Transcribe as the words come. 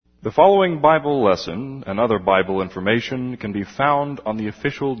The following Bible lesson and other Bible information can be found on the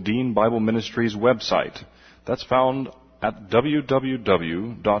official Dean Bible Ministries website. That's found at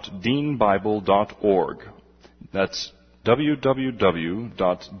www.deanbible.org. That's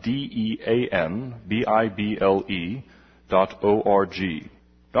www.deanbible.org.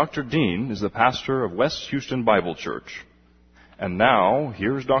 Dr. Dean is the pastor of West Houston Bible Church. And now,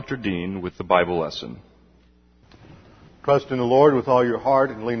 here's Dr. Dean with the Bible lesson. Trust in the Lord with all your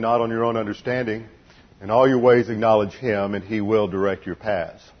heart and lean not on your own understanding. In all your ways acknowledge Him, and He will direct your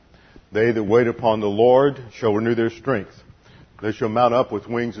paths. They that wait upon the Lord shall renew their strength. They shall mount up with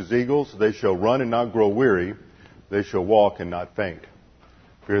wings as eagles. They shall run and not grow weary. They shall walk and not faint.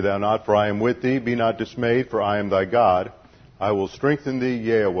 Fear thou not, for I am with thee. Be not dismayed, for I am thy God. I will strengthen thee,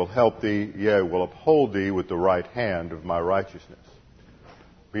 yea, I will help thee, yea, I will uphold thee with the right hand of my righteousness.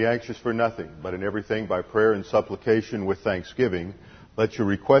 Be anxious for nothing, but in everything by prayer and supplication with thanksgiving, let your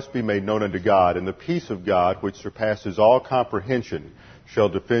requests be made known unto God, and the peace of God, which surpasses all comprehension, shall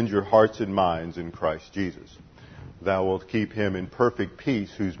defend your hearts and minds in Christ Jesus. Thou wilt keep him in perfect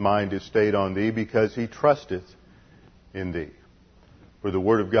peace, whose mind is stayed on thee, because he trusteth in thee. For the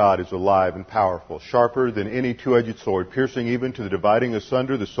word of God is alive and powerful, sharper than any two-edged sword, piercing even to the dividing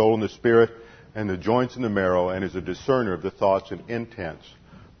asunder the soul and the spirit, and the joints and the marrow, and is a discerner of the thoughts and intents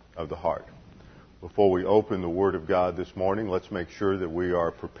of the heart. Before we open the Word of God this morning, let's make sure that we are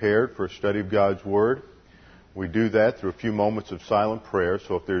prepared for a study of God's Word. We do that through a few moments of silent prayer,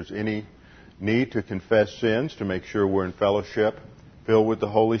 so if there's any need to confess sins, to make sure we're in fellowship, filled with the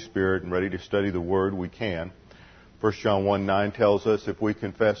Holy Spirit, and ready to study the Word, we can. 1 John 1:9 tells us, if we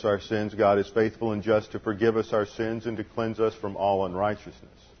confess our sins, God is faithful and just to forgive us our sins and to cleanse us from all unrighteousness.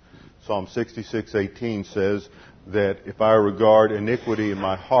 Psalm 66:18 says that if I regard iniquity in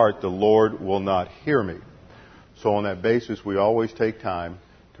my heart, the Lord will not hear me. So on that basis, we always take time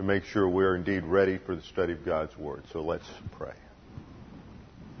to make sure we're indeed ready for the study of God's Word. So let's pray.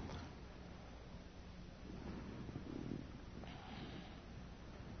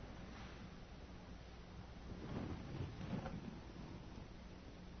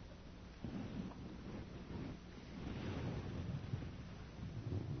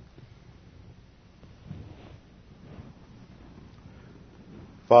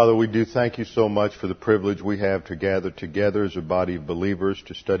 Father, we do thank you so much for the privilege we have to gather together as a body of believers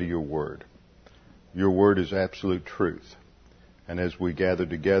to study your word. Your word is absolute truth. And as we gather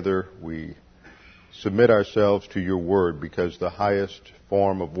together, we submit ourselves to your word, because the highest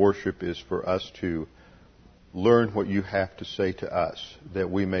form of worship is for us to learn what you have to say to us, that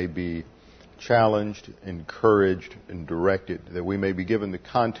we may be challenged, encouraged, and directed, that we may be given the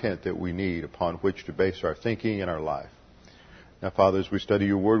content that we need upon which to base our thinking and our life. Now, Father, as we study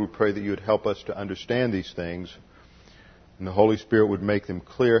your word, we pray that you would help us to understand these things, and the Holy Spirit would make them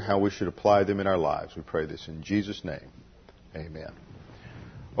clear how we should apply them in our lives. We pray this in Jesus' name. Amen.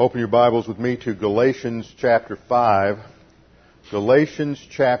 Open your Bibles with me to Galatians chapter 5. Galatians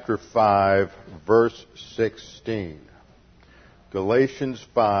chapter 5, verse 16. Galatians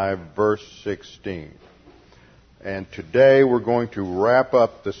 5, verse 16. And today we're going to wrap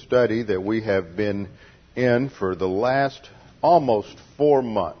up the study that we have been in for the last almost 4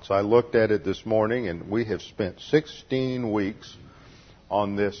 months. I looked at it this morning, and we have spent 16 weeks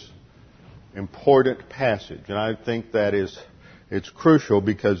on this important passage. And I think that it's crucial,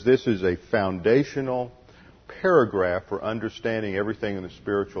 because this is a foundational paragraph for understanding everything in the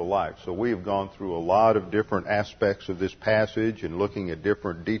spiritual life. So we have gone through a lot of different aspects of this passage and looking at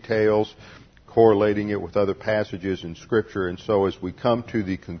different details, correlating it with other passages in Scripture. And so as we come to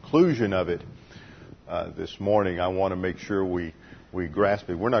the conclusion of it, this morning, I want to make sure we grasp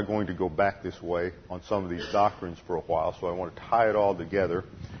it. We're not going to go back this way on some of these doctrines for a while, so I want to tie it all together.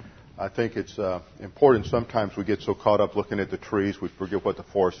 I think it's important. Sometimes we get so caught up looking at the trees, we forget what the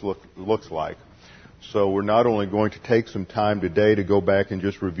forest looks like. So we're not only going to take some time today to go back and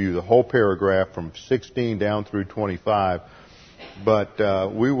just review the whole paragraph from 16 down through 25, but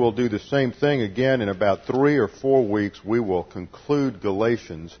we will do the same thing again in about 3 or 4 weeks. We will conclude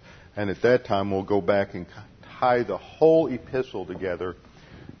Galatians, and at that time, we'll go back and tie the whole epistle together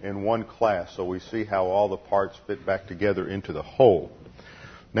in one class, so we see how all the parts fit back together into the whole.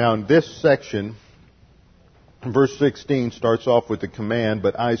 Now, in this section, verse 16 starts off with the command,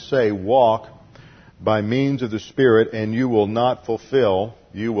 but I say, walk by means of the Spirit, and you will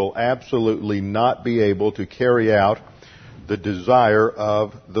absolutely not be able to carry out the desire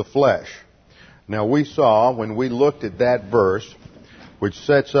of the flesh. Now, we saw, when we looked at that verse, which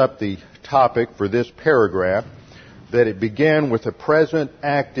sets up the topic for this paragraph, that it began with a present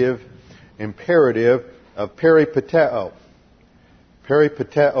active imperative of peripateo.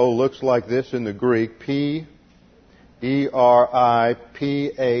 Peripateo looks like this in the Greek, P-E-R-I-P-A-T-E-O,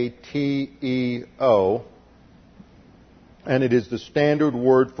 and it is the standard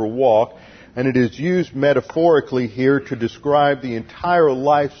word for walk, and it is used metaphorically here to describe the entire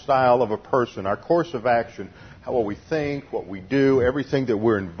lifestyle of a person, our course of action, what we think, what we do, everything that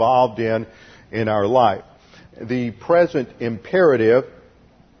we're involved in our life. The present imperative,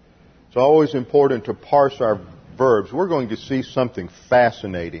 it's always important to parse our verbs. We're going to see something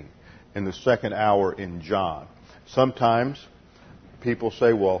fascinating in the second hour in John. Sometimes people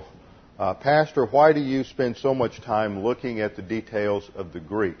say, well, Pastor, why do you spend so much time looking at the details of the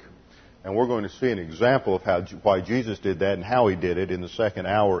Greek? And we're going to see an example of why Jesus did that and how he did it in the second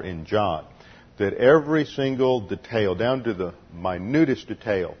hour in John. That every single detail, down to the minutest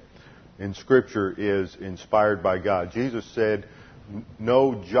detail in Scripture, is inspired by God. Jesus said,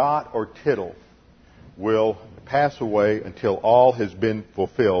 no jot or tittle will pass away until all has been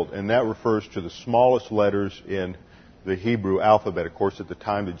fulfilled. And that refers to the smallest letters in the Hebrew alphabet. Of course, at the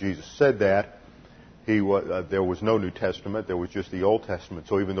time that Jesus said that, there was no New Testament. There was just the Old Testament.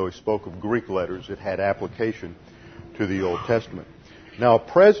 So even though he spoke of Greek letters, it had application to the Old Testament. Now, a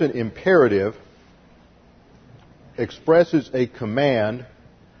present imperative expresses a command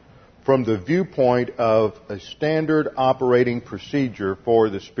from the viewpoint of a standard operating procedure for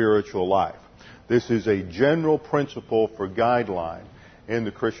the spiritual life. This is a general principle for guideline in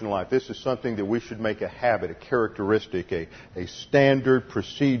the Christian life. This is something that we should make a habit, a characteristic, a standard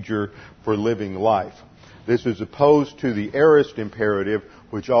procedure for living life. This is opposed to the aorist imperative,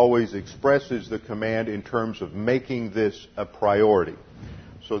 which always expresses the command in terms of making this a priority.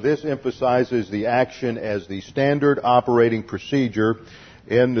 So this emphasizes the action as the standard operating procedure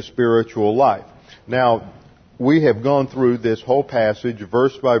in the spiritual life. Now, we have gone through this whole passage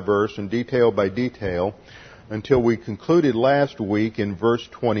verse by verse and detail by detail until we concluded last week in verse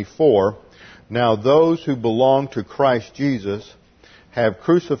 24. Now those who belong to Christ Jesus have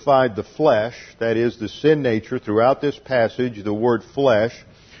crucified the flesh, that is the sin nature. Throughout this passage, the word flesh,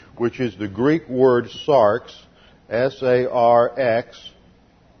 which is the Greek word sarx, S-A-R-X,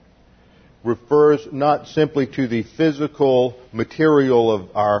 refers not simply to the physical material of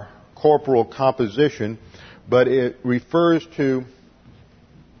our corporal composition, but it refers to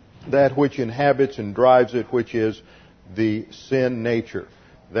that which inhabits and drives it, which is the sin nature.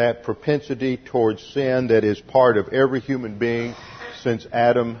 That propensity towards sin that is part of every human being since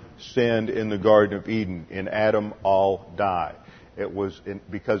Adam sinned in the Garden of Eden. In Adam, all die. It was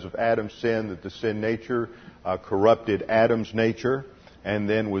because of Adam's sin that the sin nature corrupted Adam's nature and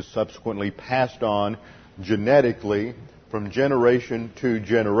then was subsequently passed on genetically from generation to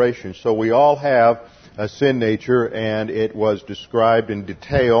generation. So we all have a sin nature, and it was described in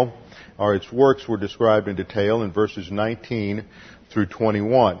detail, or its works were described in detail in verses 19 through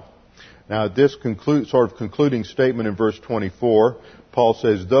 21. Now, this concluding statement in verse 24, Paul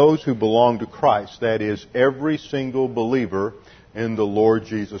says, those who belong to Christ, that is, every single believer in the Lord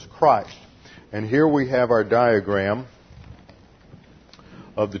Jesus Christ. And here we have our diagram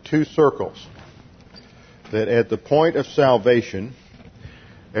of the two circles, that at the point of salvation,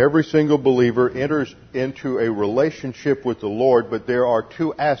 every single believer enters into a relationship with the Lord, but there are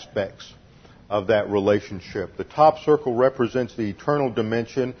two aspects of that relationship. The top circle represents the eternal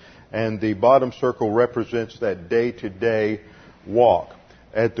dimension, and the bottom circle represents that day-to-day walk.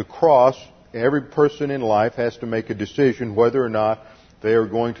 At the cross, every person in life has to make a decision whether or not they are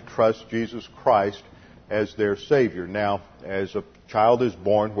going to trust Jesus Christ as their Savior. Now, as a child is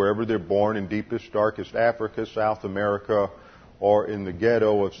born, wherever they're born, in deepest, darkest Africa, South America, or in the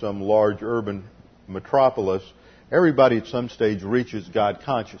ghetto of some large urban metropolis, everybody at some stage reaches God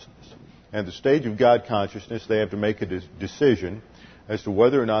consciousness. And at the stage of God consciousness, they have to make a decision as to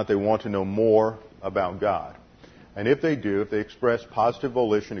whether or not they want to know more about God. And if they do, if they express positive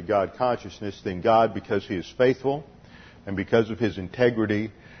volition to God consciousness, then God, because He is faithful and because of His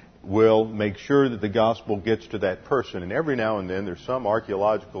integrity, will make sure that the gospel gets to that person. And every now and then there's some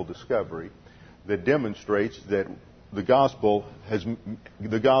archaeological discovery that demonstrates that the gospel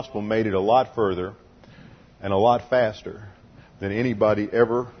made it a lot further and a lot faster than anybody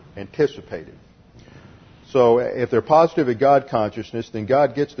ever anticipated. So if they're positive at God consciousness, then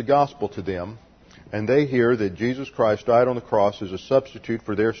God gets the gospel to them, and they hear that Jesus Christ died on the cross as a substitute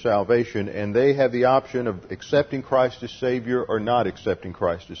for their salvation, and they have the option of accepting Christ as Savior or not accepting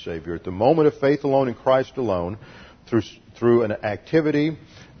Christ as Savior. At the moment of faith alone in Christ alone, through an activity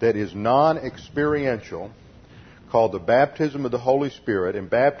that is non-experiential, called the baptism of the Holy Spirit, and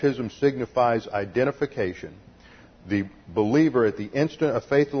baptism signifies identification. The believer, at the instant of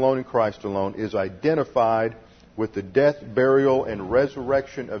faith alone in Christ alone, is identified with the death, burial, and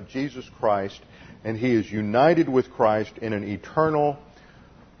resurrection of Jesus Christ, and he is united with Christ in an eternal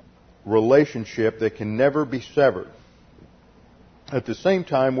relationship that can never be severed. At the same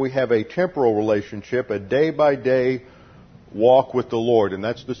time, we have a temporal relationship, a day-by-day walk with the Lord, and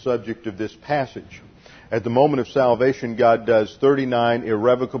that's the subject of this passage. At the moment of salvation, God does 39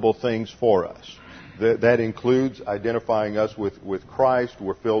 irrevocable things for us. That includes identifying us with Christ.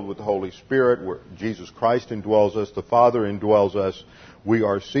 We're filled with the Holy Spirit. Jesus Christ indwells us. The Father indwells us. We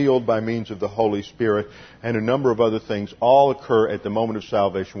are sealed by means of the Holy Spirit. And a number of other things all occur at the moment of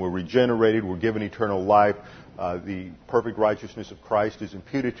salvation. We're regenerated. We're given eternal life. The perfect righteousness of Christ is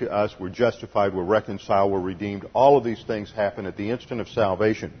imputed to us. We're justified. We're reconciled. We're redeemed. All of these things happen at the instant of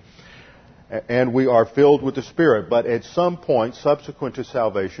salvation. And we are filled with the Spirit. But at some point, subsequent to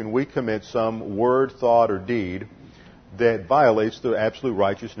salvation, we commit some word, thought, or deed that violates the absolute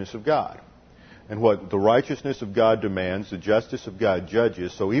righteousness of God. And what the righteousness of God demands, the justice of God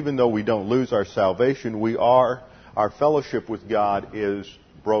judges. So even though we don't lose our salvation, our fellowship with God is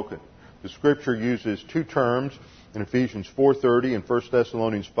broken. The Scripture uses two terms in Ephesians 4:30 and 1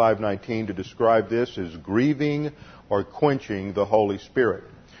 Thessalonians 5:19 to describe this as grieving or quenching the Holy Spirit.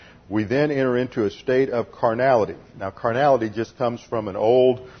 We then enter into a state of carnality. Now, carnality just comes from an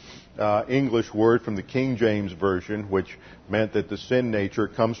old English word from the King James Version, which meant that the sin nature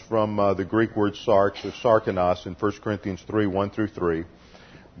comes from the Greek word sarx, or sarkinos, in 1 Corinthians 3:1-3,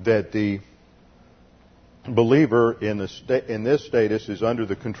 that the believer in this status is under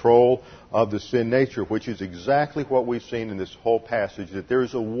the control of the sin nature, which is exactly what we've seen in this whole passage, that there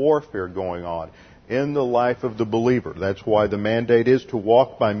is a warfare going on in the life of the believer. That's why the mandate is to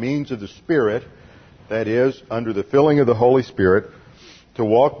walk by means of the Spirit, that is, under the filling of the Holy Spirit, to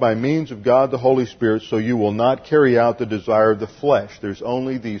walk by means of God the Holy Spirit, so you will not carry out the desire of the flesh. There's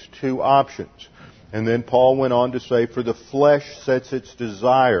only these two options. And then Paul went on to say, for the flesh sets its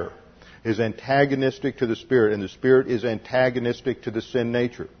desire, is antagonistic to the Spirit, and the Spirit is antagonistic to the sin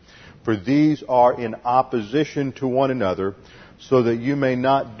nature. For these are in opposition to one another, so that you may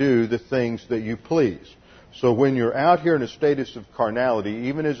not do the things that you please. So when you're out here in a status of carnality,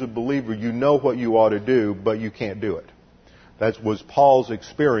 even as a believer, you know what you ought to do, but you can't do it. That was Paul's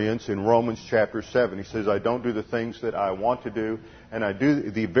experience in Romans chapter 7. He says, I don't do the things that I want to do, and I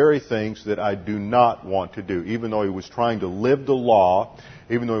do the very things that I do not want to do. Even though he was trying to live the law,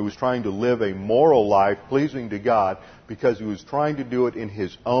 even though he was trying to live a moral life pleasing to God, because he was trying to do it in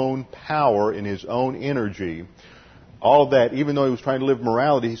his own power, in his own energy. All of that, even though he was trying to live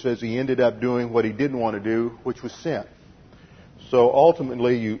morality, he says he ended up doing what he didn't want to do, which was sin. So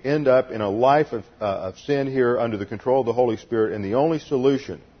ultimately, you end up in a life of sin here under the control of the Holy Spirit, and the only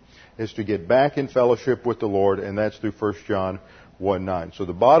solution is to get back in fellowship with the Lord, and that's through 1 John 1:9. So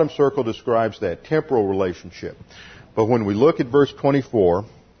the bottom circle describes that temporal relationship. But when we look at verse 24,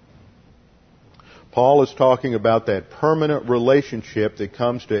 Paul is talking about that permanent relationship that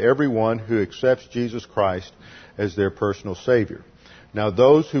comes to everyone who accepts Jesus Christ as their personal Savior. Now,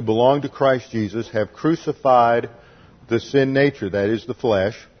 those who belong to Christ Jesus have crucified the sin nature, that is the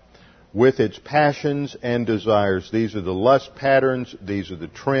flesh, with its passions and desires. These are the lust patterns, these are the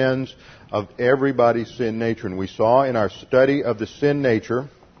trends of everybody's sin nature. And we saw in our study of the sin nature,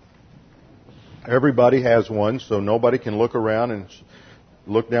 everybody has one, so nobody can look around and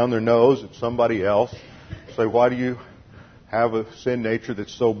look down their nose at somebody else, say, why do you have a sin nature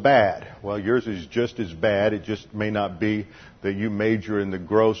that's so bad? Well, yours is just as bad. It just may not be that you major in the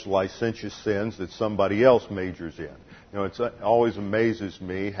gross licentious sins that somebody else majors in. You know, it always amazes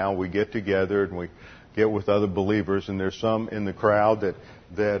me how we get together and we get with other believers, and there's some in the crowd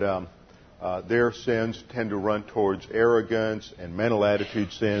that their sins tend to run towards arrogance and mental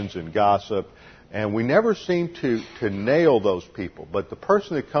attitude sins and gossip. And we never seem to nail those people. But the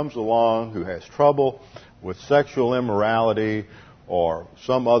person that comes along who has trouble with sexual immorality or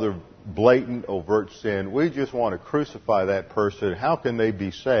some other blatant, overt sin, we just want to crucify that person. How can they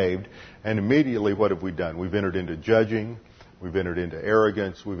be saved? And immediately, what have we done? We've entered into judging. We've entered into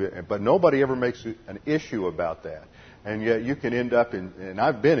arrogance. But nobody ever makes an issue about that. And yet you can end up in, and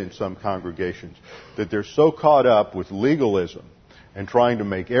I've been in some congregations, that they're so caught up with legalism and trying to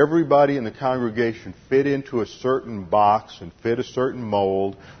make everybody in the congregation fit into a certain box and fit a certain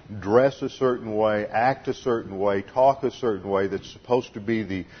mold, dress a certain way, act a certain way, talk a certain way that's supposed to be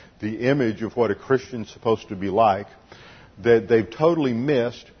the image of what a Christian's supposed to be like, that they've totally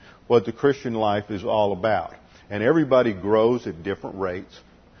missed what the Christian life is all about. And everybody grows at different rates.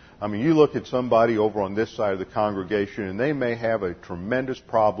 I mean, you look at somebody over on this side of the congregation, and they may have a tremendous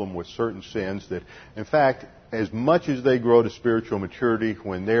problem with certain sins that, in fact, as much as they grow to spiritual maturity,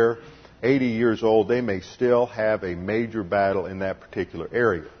 when they're 80 years old, they may still have a major battle in that particular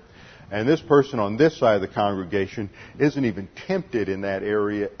area. And this person on this side of the congregation isn't even tempted in that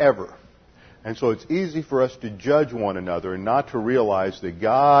area ever. And so it's easy for us to judge one another and not to realize that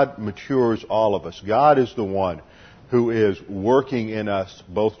God matures all of us. God is the one who is working in us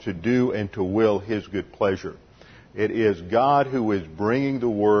both to do and to will His good pleasure. It is God who is bringing the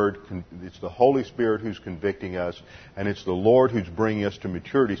Word. It's the Holy Spirit who's convicting us, and it's the Lord who's bringing us to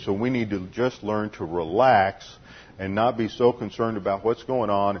maturity. So we need to just learn to relax and not be so concerned about what's going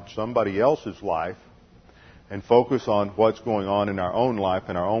on in somebody else's life, and focus on what's going on in our own life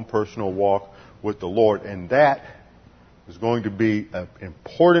and our own personal walk with the Lord. And that is going to be an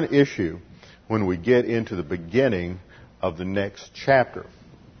important issue when we get into the beginning of the next chapter.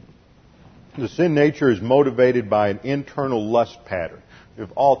 The sin nature is motivated by an internal lust pattern. We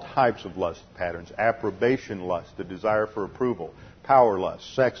have all types of lust patterns: approbation lust, the desire for approval; power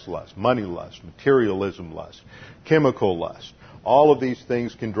lust, sex lust, money lust, materialism lust, chemical lust. All of these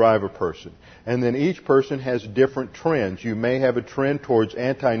things can drive a person. And then each person has different trends. You may have a trend towards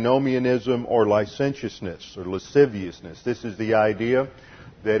antinomianism or licentiousness or lasciviousness. This is the idea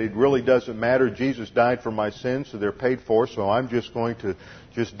that it really doesn't matter. Jesus died for my sins, so they're paid for, so I'm just going to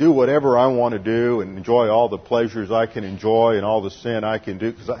just do whatever I want to do and enjoy all the pleasures I can enjoy and all the sin I can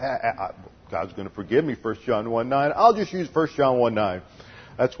do, because God's going to forgive me, 1 John 1:9. I'll just use 1 John 1:9.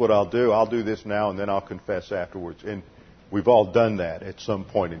 That's what I'll do. I'll do this now and then I'll confess afterwards. And we've all done that at some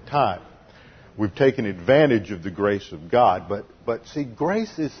point in time. We've taken advantage of the grace of God. But see,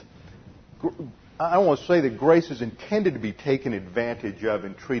 grace is... I don't want to say that grace is intended to be taken advantage of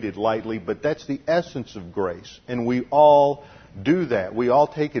and treated lightly, but that's the essence of grace. And we all do that. We all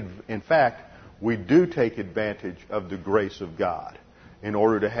take it. In fact, we do take advantage of the grace of God in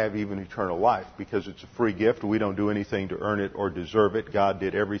order to have even eternal life, because it's a free gift. We don't do anything to earn it or deserve it. God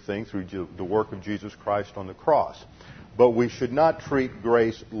did everything through the work of Jesus Christ on the cross. But we should not treat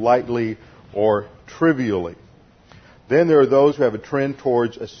grace lightly or trivially. Then there are those who have a trend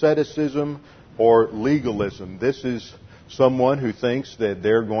towards asceticism or legalism. This is someone who thinks that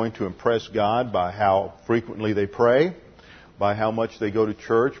they're going to impress God by how frequently they pray, by how much they go to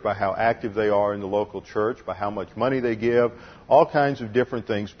church, by how active they are in the local church, by how much money they give, all kinds of different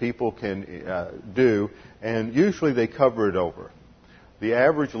things people can do, and usually they cover it over. The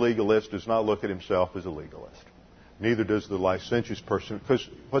average legalist does not look at himself as a legalist. Neither does the licentious person, because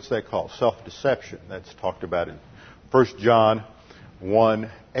what's that called? Self-deception. That's talked about in 1 John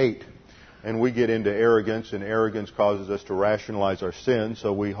 1:8. And we get into arrogance, and arrogance causes us to rationalize our sins,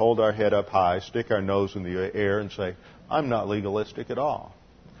 so we hold our head up high, stick our nose in the air, and say, I'm not legalistic at all.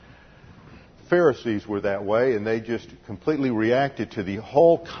 Pharisees were that way, and they just completely reacted to the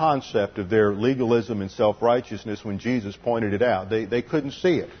whole concept of their legalism and self-righteousness when Jesus pointed it out. They couldn't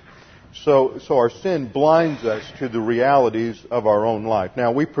see it. So our sin blinds us to the realities of our own life.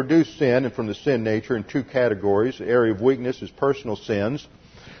 Now, we produce sin, and from the sin nature, in two categories. The area of weakness is personal sins,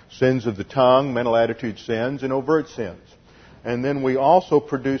 sins of the tongue, mental attitude sins, and overt sins. And then we also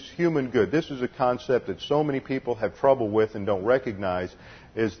produce human good. This is a concept that so many people have trouble with and don't recognize,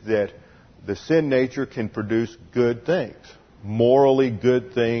 is that the sin nature can produce good things, morally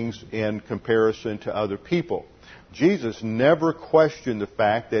good things in comparison to other people. Jesus never questioned the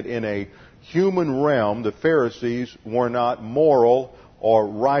fact that in a human realm, the Pharisees were not moral or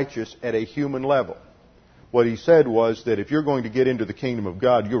righteous at a human level. What he said was that if you're going to get into the kingdom of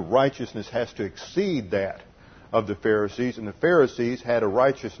God, your righteousness has to exceed that of the Pharisees. And the Pharisees had a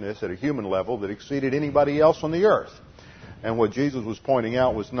righteousness at a human level that exceeded anybody else on the earth. And what Jesus was pointing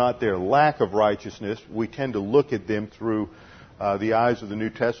out was not their lack of righteousness. We tend to look at them through the eyes of the New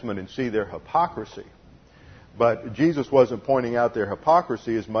Testament and see their hypocrisy. But Jesus wasn't pointing out their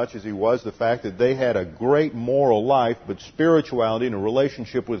hypocrisy as much as he was the fact that they had a great moral life, but spirituality and a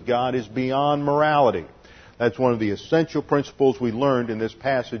relationship with God is beyond morality. That's one of the essential principles we learned in this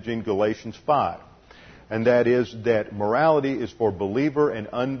passage in Galatians 5. And that is that morality is for believer and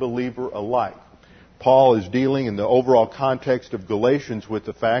unbeliever alike. Paul is dealing in the overall context of Galatians with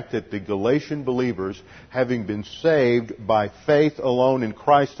the fact that the Galatian believers, having been saved by faith alone in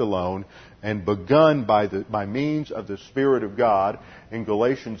Christ alone, and begun by means of the Spirit of God, in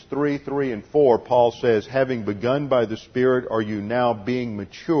Galatians 3 and 4, Paul says, having begun by the Spirit, are you now being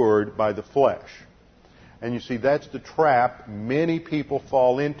matured by the flesh? And you see, that's the trap many people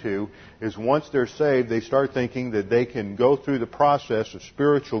fall into, is once they're saved, they start thinking that they can go through the process of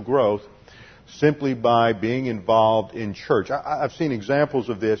spiritual growth simply by being involved in church. I've seen examples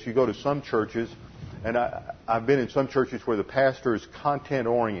of this. You go to some churches, and I've been in some churches where the pastor is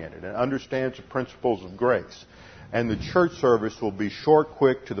content-oriented and understands the principles of grace. And the church service will be short,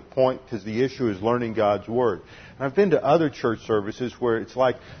 quick, to the point, because the issue is learning God's Word. And I've been to other church services where it's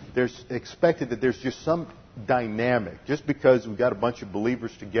like there's expected that there's just some dynamic. Just because we've got a bunch of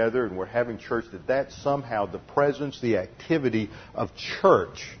believers together and we're having church, that somehow the presence, the activity of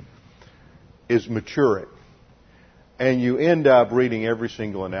church is maturing. And you end up reading every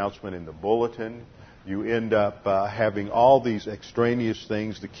single announcement in the bulletin. You end up having all these extraneous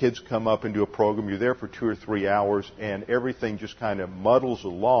things. The kids come up and do a program. You're there for 2 or 3 hours, and everything just kind of muddles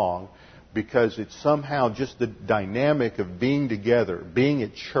along because it's somehow just the dynamic of being together, being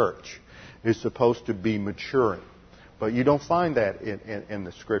at church, is supposed to be maturing. But you don't find that in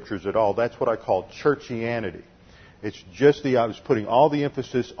the Scriptures at all. That's what I call churchianity. It's just I was putting all the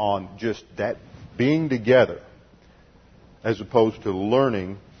emphasis on just that being together as opposed to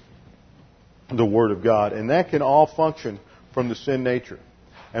learning the Word of God. And that can all function from the sin nature.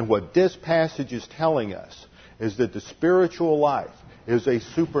 And what this passage is telling us is that the spiritual life is a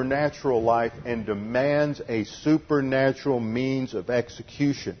supernatural life and demands a supernatural means of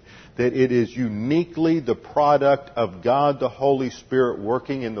execution. That it is uniquely the product of God the Holy Spirit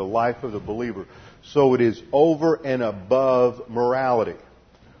working in the life of the believer. So it is over and above morality.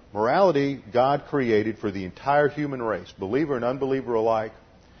 Morality, God created for the entire human race, believer and unbeliever alike,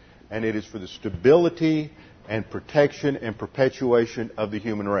 and it is for the stability and protection and perpetuation of the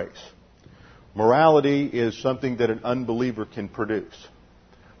human race. Morality is something that an unbeliever can produce.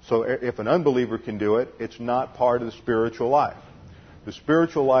 So if an unbeliever can do it, it's not part of the spiritual life. The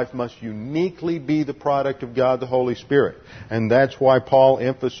spiritual life must uniquely be the product of God the Holy Spirit. And that's why Paul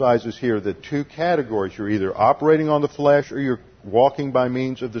emphasizes here the 2 categories. You're either operating on the flesh or you're walking by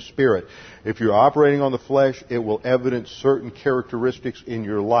means of the Spirit. If you're operating on the flesh, it will evidence certain characteristics in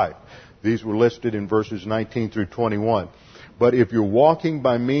your life. These were listed in verses 19 through 21. But if you're walking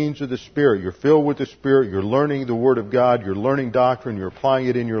by means of the Spirit, you're filled with the Spirit, you're learning the Word of God, you're learning doctrine, you're applying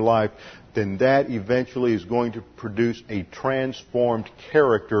it in your life, then that eventually is going to produce a transformed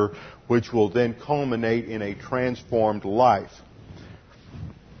character, which will then culminate in a transformed life.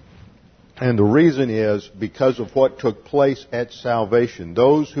 And the reason is because of what took place at salvation.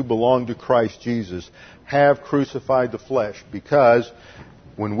 Those who belong to Christ Jesus have crucified the flesh, because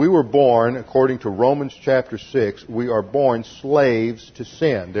when we were born, according to Romans chapter 6, we are born slaves to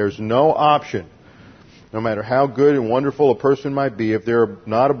sin. There's no option. No matter how good and wonderful a person might be, if they're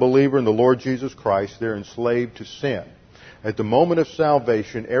not a believer in the Lord Jesus Christ, they're enslaved to sin. At the moment of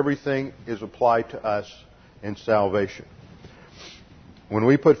salvation, everything is applied to us in salvation. When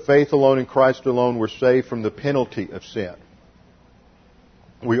we put faith alone in Christ alone, we're saved from the penalty of sin.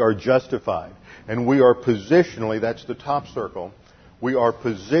 We are justified. And we are positionally, that's the top circle, we are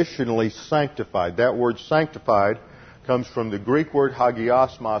positionally sanctified. That word sanctified comes from the Greek word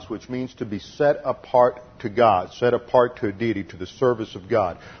hagiosmos, which means to be set apart to God, set apart to a deity, to the service of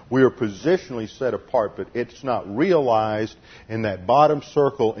God. We are positionally set apart, but it's not realized in that bottom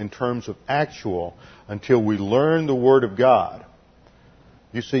circle in terms of actual until we learn the Word of God.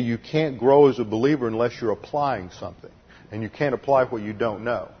 You see, you can't grow as a believer unless you're applying something. And you can't apply what you don't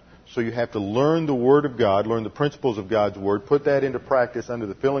know. So you have to learn the Word of God, learn the principles of God's Word, put that into practice under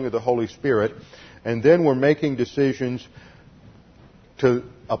the filling of the Holy Spirit, and then we're making decisions to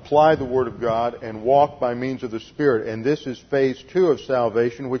apply the Word of God and walk by means of the Spirit. And this is phase 2 of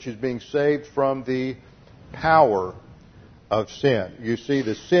salvation, which is being saved from the power of sin. You see,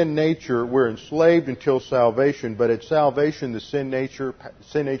 the sin nature, we're enslaved until salvation, but at salvation, the sin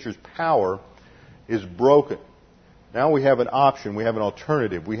nature's power is broken. Now we have an option, we have an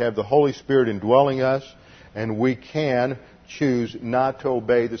alternative. We have the Holy Spirit indwelling us, and we can choose not to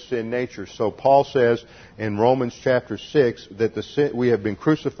obey the sin nature. So Paul says in Romans chapter 6 that we have been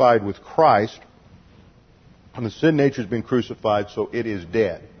crucified with Christ, and the sin nature has been crucified, so it is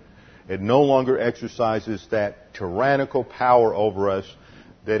dead. It no longer exercises that tyrannical power over us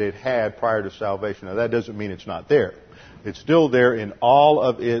that it had prior to salvation. Now that doesn't mean it's not there. It's still there in all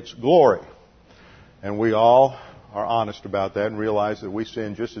of its glory. And we all are honest about that and realize that we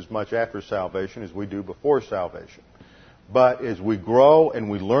sin just as much after salvation as we do before salvation. But as we grow and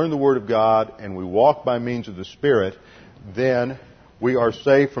we learn the Word of God and we walk by means of the Spirit, then we are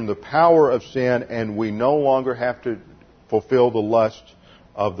saved from the power of sin and we no longer have to fulfill the lusts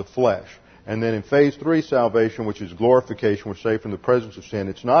of the flesh. And then in phase 3 salvation, which is glorification, we're saved from the presence of sin.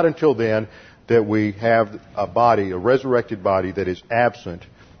 It's not until then that we have a body, a resurrected body, that is absent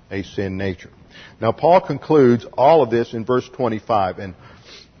a sin nature. Now Paul concludes all of this in verse 25. And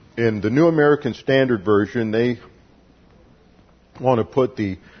in the New American Standard Version, they want to put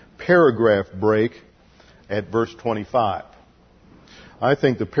the paragraph break at verse 25. I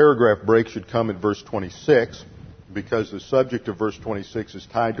think the paragraph break should come at verse 26, because the subject of verse 26 is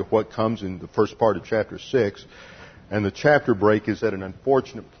tied to what comes in the first part of chapter 6, and the chapter break is at an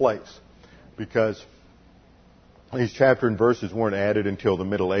unfortunate place, because these chapter and verses weren't added until the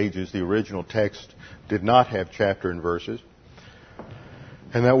Middle Ages. The original text did not have chapter and verses.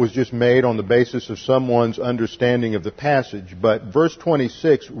 And that was just made on the basis of someone's understanding of the passage. But verse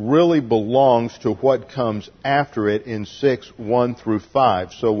 26 really belongs to what comes after it in 6, 1 through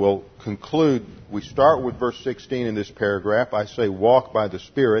 5. So we'll conclude. We start with verse 16 in this paragraph. I say, walk by the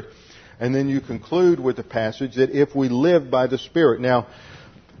Spirit. And then you conclude with the passage that if we live by the Spirit. Now,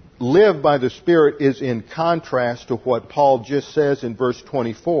 live by the Spirit is in contrast to what Paul just says in verse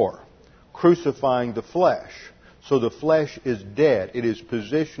 24. Crucifying the flesh. So the flesh is dead. It is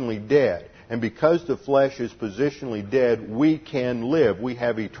positionally dead. And because the flesh is positionally dead, we can live. We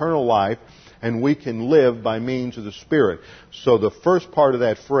have eternal life, and we can live by means of the Spirit. So the first part of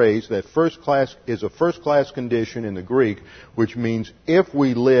that phrase, that first class, is a first-class condition in the Greek, which means if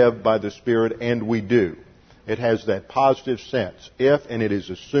we live by the Spirit, and we do. It has that positive sense. If, and it is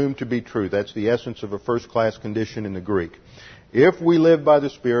assumed to be true. That's the essence of a first-class condition in the Greek. If we live by the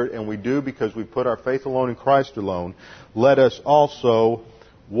Spirit, and we do because we put our faith alone in Christ alone, let us also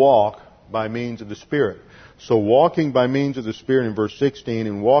walk by means of the Spirit. So walking by means of the Spirit in verse 16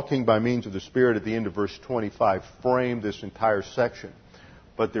 and walking by means of the Spirit at the end of verse 25 frame this entire section.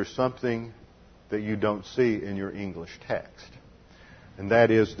 But there's something that you don't see in your English text. And that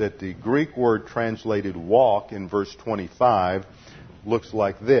is that the Greek word translated walk in verse 25 looks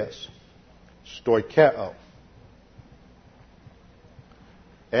like this. Stoikeo.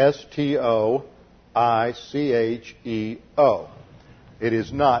 Stoicheo. It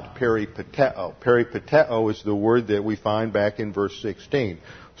is not peripateo. Peripateo is the word that we find back in verse 16.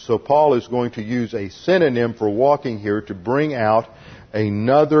 So Paul is going to use a synonym for walking here to bring out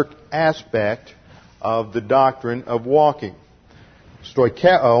another aspect of the doctrine of walking.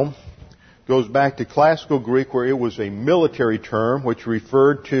 Stoikeo goes back to classical Greek, where it was a military term which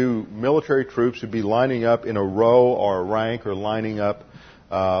referred to military troops who would be lining up in a row or a rank or lining up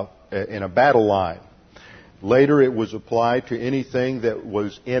in a battle line. Later it was applied to anything that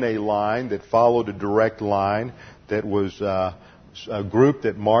was in a line, that followed a direct line, that was a group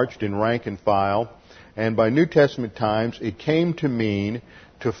that marched in rank and file. And by New Testament times, it came to mean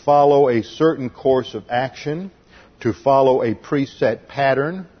to follow a certain course of action, to follow a preset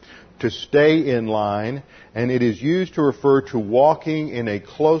pattern, to stay in line, and it is used to refer to walking in a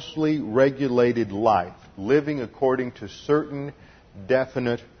closely regulated life, living according to certain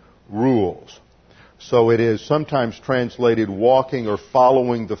definite rules. So it is sometimes translated walking or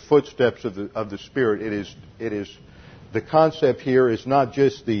following the footsteps of the Spirit. It is the concept here is not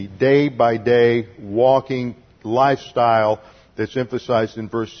just the day by day walking lifestyle that's emphasized in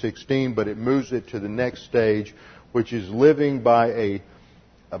verse 16, but it moves it to the next stage, which is living by a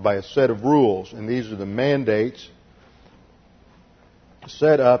set of rules. And these are the mandates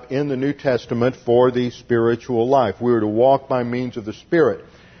set up in the New Testament for the spiritual life. We are to walk by means of the Spirit.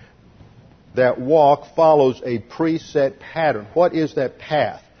 That walk follows a preset pattern. What is that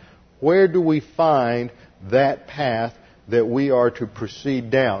path? Where do we find that path that we are to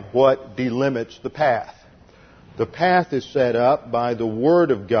proceed down? What delimits the path? The path is set up by the Word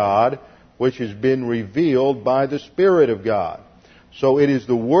of God, which has been revealed by the Spirit of God. So it is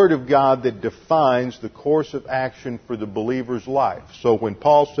the Word of God that defines the course of action for the believer's life. So when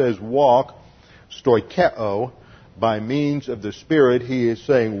Paul says walk, stoikeo, by means of the Spirit, he is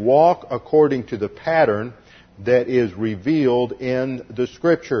saying walk according to the pattern that is revealed in the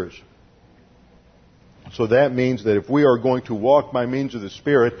Scriptures. So that means that if we are going to walk by means of the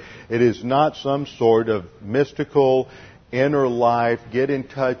Spirit, it is not some sort of mystical inner life, get in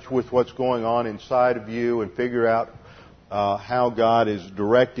touch with what's going on inside of you and figure out how God is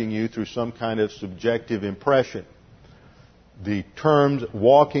directing you through some kind of subjective impression. The terms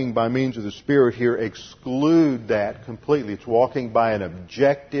walking by means of the Spirit here exclude that completely. It's walking by an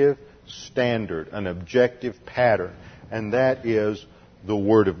objective standard, an objective pattern, and that is the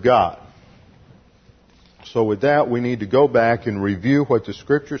Word of God. So with that, we need to go back and review what the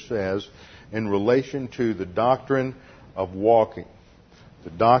Scripture says in relation to the doctrine of walking.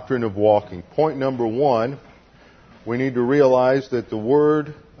 The doctrine of walking. Point number one, we need to realize that the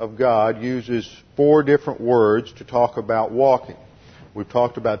Word of God uses 4 different words to talk about walking. We've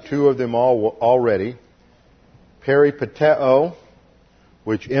talked about 2 of them already. Peripateo,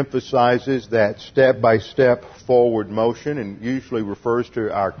 which emphasizes that step-by-step forward motion and usually refers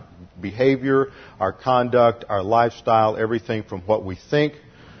to our behavior, our conduct, our lifestyle, everything from what we think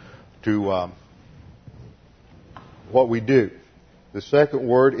to what we do. The second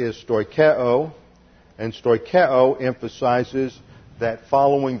word is stoikeo, And stoikeo emphasizes that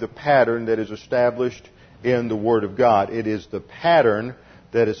following the pattern that is established in the Word of God. It is the pattern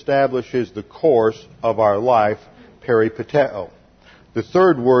that establishes the course of our life, peripateo. The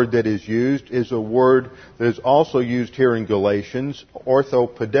third word that is used is a word that is also used here in Galatians,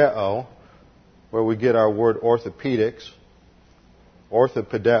 orthopedeo, where we get our word orthopedics,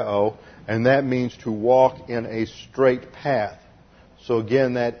 orthopedeo, and that means to walk in a straight path. So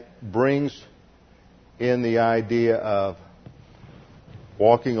again, that brings in the idea of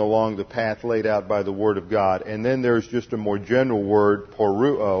walking along the path laid out by the Word of God. And then there's just a more general word,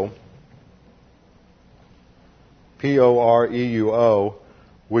 poreuo, P-O-R-E-U-O,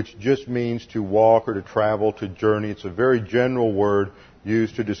 which just means to walk or to travel, to journey. It's a very general word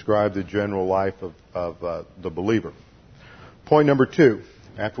used to describe the general life of the believer. Point number 2.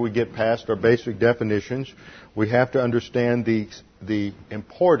 After we get past our basic definitions, we have to understand the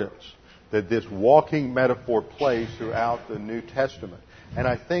importance that this walking metaphor plays throughout the New Testament. And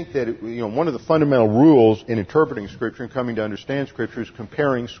I think that one of the fundamental rules in interpreting Scripture and coming to understand Scripture is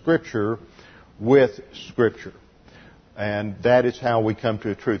comparing Scripture with Scripture. And that is how we come to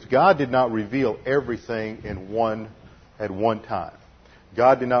the truth. God did not reveal everything at one time.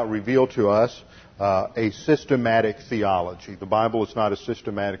 God did not reveal to us a systematic theology. The Bible is not a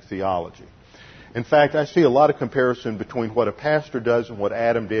systematic theology. In fact, I see a lot of comparison between what a pastor does and what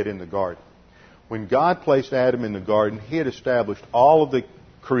Adam did in the garden. When God placed Adam in the garden, He had established all of the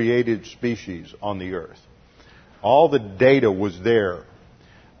created species on the earth. All the data was there.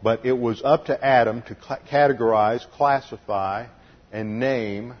 But it was up to Adam to categorize, classify, and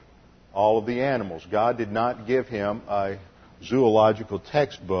name all of the animals. God did not give him a zoological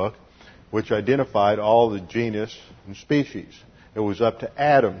textbook which identified all the genus and species. It was up to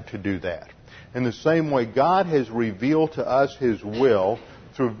Adam to do that. In the same way, God has revealed to us His will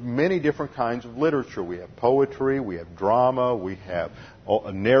through many different kinds of literature. We have poetry, we have drama, we have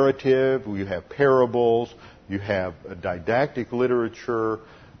a narrative, we have parables, you have didactic literature,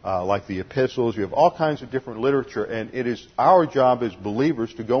 like the epistles. You have all kinds of different literature, and it is our job as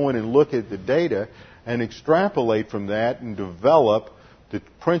believers to go in and look at the data and extrapolate from that and develop the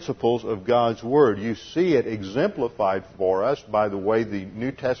principles of God's Word. You see it exemplified for us by the way the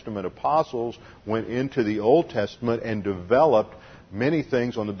New Testament apostles went into the Old Testament and developed many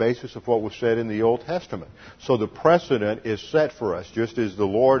things on the basis of what was said in the Old Testament. So the precedent is set for us, just as the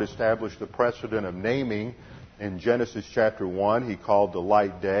Lord established the precedent of naming. In Genesis chapter 1, He called the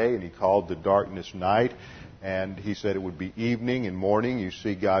light day and He called the darkness night. And He said it would be evening and morning. You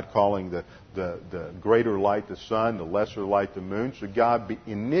see God calling the greater light the sun, the lesser light the moon. So God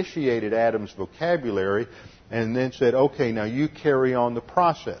initiated Adam's vocabulary and then said, okay, now you carry on the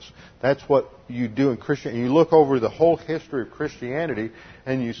process. That's what you do in Christianity. You look over the whole history of Christianity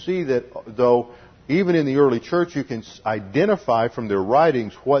and you see that though even in the early church you can identify from their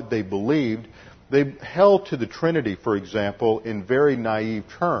writings what they believed, they held to the Trinity, for example, in very naive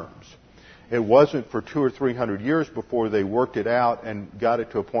terms. It wasn't for 200 or 300 years before they worked it out and got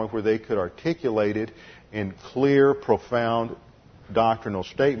it to a point where they could articulate it in clear, profound doctrinal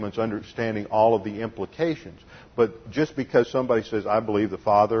statements, understanding all of the implications. But just because somebody says, I believe the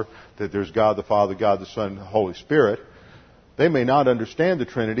Father, that there's God the Father, God the Son, and the Holy Spirit, they may not understand the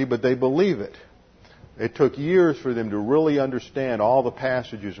Trinity, but they believe it. It took years for them to really understand all the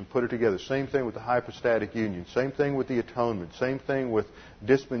passages and put it together. Same thing with the hypostatic union. Same thing with the atonement. Same thing with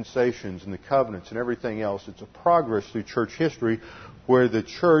dispensations and the covenants and everything else. It's a progress through church history where the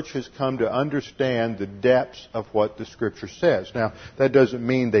church has come to understand the depths of what the Scripture says. Now, that doesn't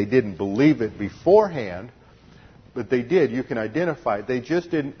mean they didn't believe it beforehand, but they did. You can identify it. They just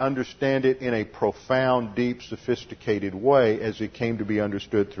didn't understand it in a profound, deep, sophisticated way as it came to be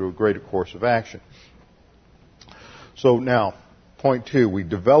understood through a greater course of action. So now, point 2, we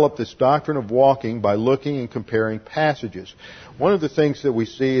develop this doctrine of walking by looking and comparing passages. One of the things that we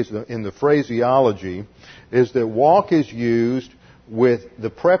see is in the phraseology is that walk is used with the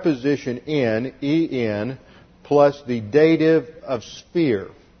preposition in, en, plus the dative of sphere.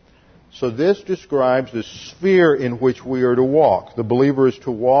 So this describes the sphere in which we are to walk. The believer is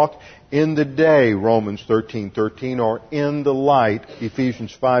to walk in the day, Romans 13:13, or in the light,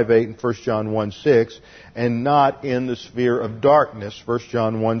 Ephesians 5:8 and 1 John 1:6, and not in the sphere of darkness, 1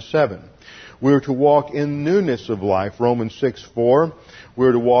 John 1:7. We are to walk in newness of life, Romans 6:4. We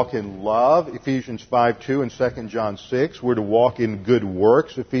are to walk in love, Ephesians 5:2 and 2 John 6. We're to walk in good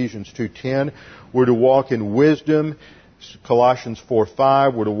works, Ephesians 2:10. We're to walk in wisdom, Colossians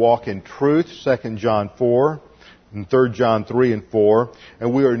 4:5. We're to walk in truth, 2 John 4 and 3 John 3 and 4.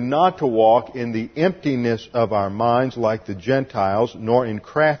 And we are not to walk in the emptiness of our minds like the Gentiles, nor in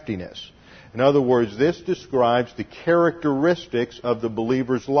craftiness. In other words, this describes the characteristics of the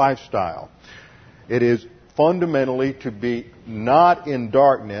believer's lifestyle. It is fundamentally to be not in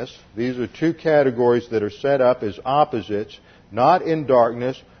darkness. These are two categories that are set up as opposites. Not in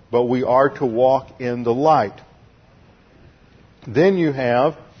darkness, but we are to walk in the light. Then you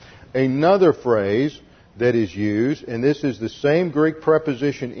have another phrase that is used, and this is the same Greek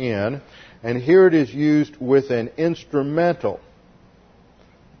preposition in, and here it is used with an instrumental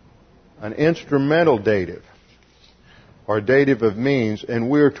dative, or dative of means, and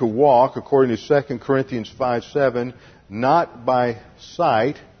we are to walk, according to 2 Corinthians 5:7, not by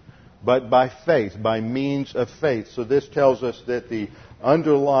sight, but by faith, by means of faith. So this tells us that the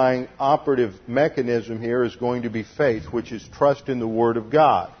underlying operative mechanism here is going to be faith, which is trust in the Word of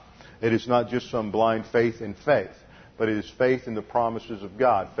God. It is not just some blind faith in faith, but it is faith in the promises of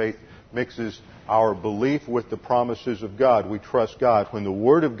God. Faith mixes our belief with the promises of God. We trust God. When the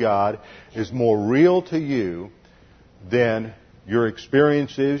Word of God is more real to you than your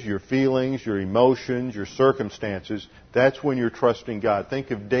experiences, your feelings, your emotions, your circumstances, that's when you're trusting God. Think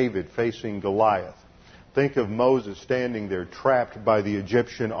of David facing Goliath. Think of Moses standing there trapped by the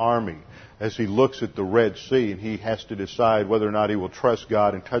Egyptian army as he looks at the Red Sea and he has to decide whether or not he will trust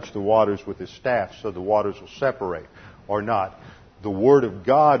God and touch the waters with his staff so the waters will separate or not. The Word of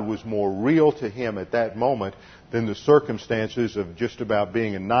God was more real to him at that moment than the circumstances of just about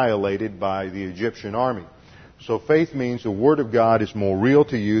being annihilated by the Egyptian army. So faith means the Word of God is more real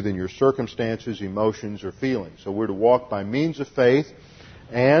to you than your circumstances, emotions, or feelings. So we're to walk by means of faith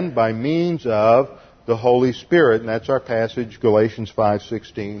and by means of the Holy Spirit, and that's our passage, Galatians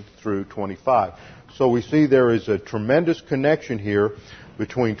 5:16 through 25. So we see there is a tremendous connection here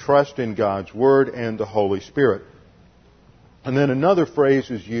between trust in God's Word and the Holy Spirit. And then another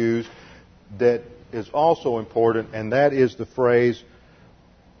phrase is used that is also important, and that is the phrase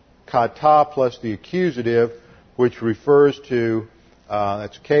kata plus the accusative, which refers to,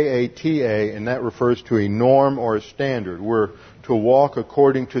 that's K-A-T-A, and that refers to a norm or a standard. We're to walk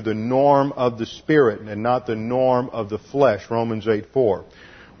according to the norm of the Spirit and not the norm of the flesh, Romans 8:4.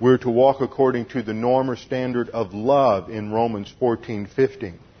 We're to walk according to the norm or standard of love in Romans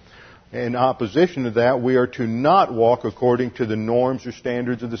 14:15. In opposition to that, we are to not walk according to the norms or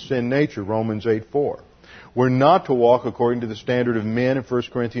standards of the sin nature, Romans 8:4. We're not to walk according to the standard of men in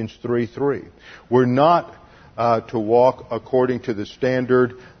 1 Corinthians 3:3. We're not to walk according to the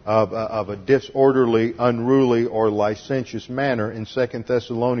standard of a disorderly, unruly, or licentious manner in 2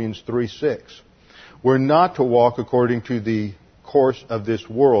 Thessalonians 3:6. We're not to walk according to the course of this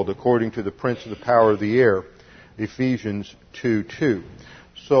world, according to the prince of the power of the air, Ephesians 2:2.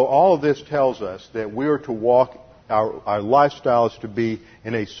 So all of this tells us that we are to walk, our lifestyle is to be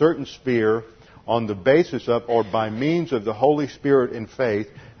in a certain sphere on the basis of or by means of the Holy Spirit and faith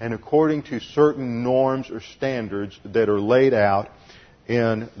and according to certain norms or standards that are laid out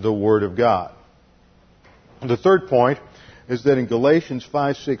in the Word of God. The third point is that in Galatians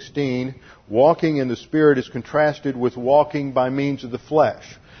 5:16, walking in the Spirit is contrasted with walking by means of the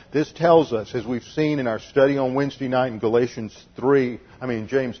flesh. This tells us, as we've seen in our study on Wednesday night in James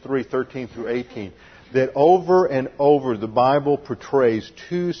 3:13 through 18, that over and over the Bible portrays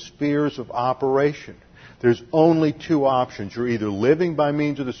two spheres of operation. There's only two options. You're either living by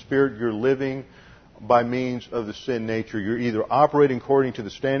means of the Spirit, you're living by means of the sin nature. You're either operating according to the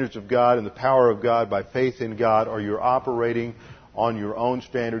standards of God and the power of God by faith in God, or you're operating on your own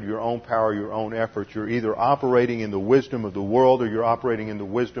standard, your own power, your own efforts. You're either operating in the wisdom of the world or you're operating in the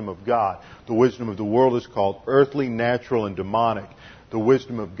wisdom of God. The wisdom of the world is called earthly, natural, and demonic. The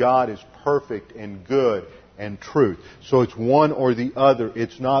wisdom of God is perfect and good and truth. So it's one or the other.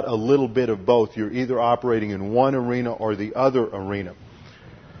 It's not a little bit of both. You're either operating in one arena or the other arena.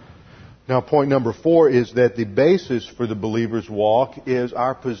 Now, point number 4 is that the basis for the believer's walk is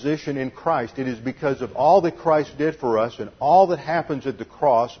our position in Christ. It is because of all that Christ did for us and all that happens at the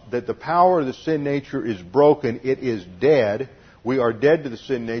cross that the power of the sin nature is broken. It is dead. We are dead to the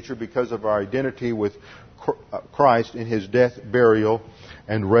sin nature because of our identity with Christ in His death, burial,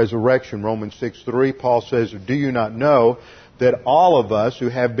 and resurrection. Romans 6:3, Paul says, "Do you not know that all of us who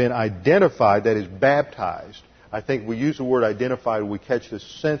have been identified, that is baptized," I think we use the word identified, we catch the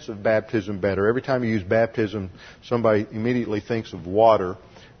sense of baptism better. Every time you use baptism, somebody immediately thinks of water,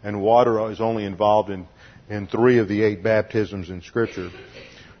 and water is only involved in 3 of the 8 baptisms in Scripture.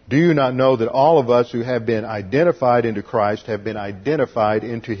 Do you not know that all of us who have been identified into Christ have been identified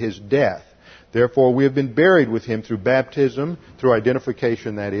into His death? Therefore, we have been buried with Him through baptism, through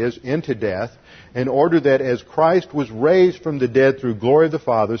identification, that is, into death, in order that as Christ was raised from the dead through glory of the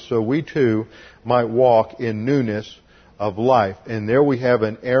Father, so we too might walk in newness of life. And there we have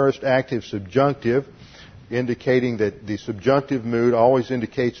an aorist active subjunctive, indicating that the subjunctive mood always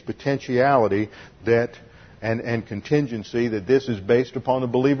indicates potentiality that and contingency, that this is based upon the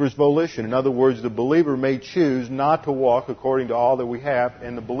believer's volition. In other words, the believer may choose not to walk according to all that we have,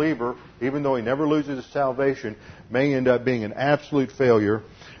 and the believer, even though he never loses his salvation, may end up being an absolute failure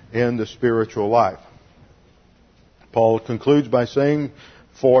in the spiritual life. Paul concludes by saying,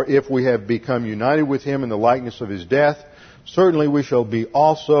 "For if we have become united with him in the likeness of his death, certainly we shall be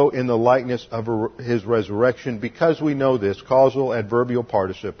also in the likeness of his resurrection, because we know this," causal adverbial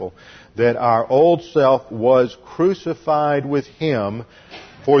participle, "that our old self was crucified with him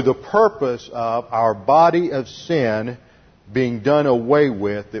for the purpose of our body of sin being done away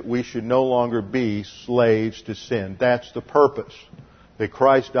with, that we should no longer be slaves to sin." That's the purpose. That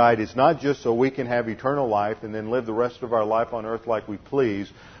Christ died is not just so we can have eternal life and then live the rest of our life on earth like we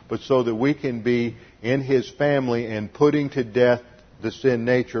please, but so that we can be in His family and putting to death the sin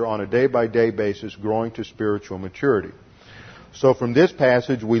nature on a day-by-day basis, growing to spiritual maturity. So from this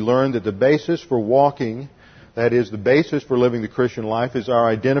passage, we learn that the basis for walking, that is, the basis for living the Christian life, is our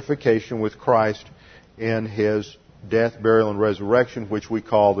identification with Christ in His death, burial, and resurrection, which we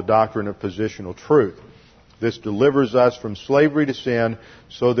call the doctrine of positional truth. This delivers us from slavery to sin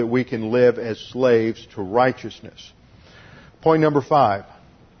so that we can live as slaves to righteousness. Point number 5.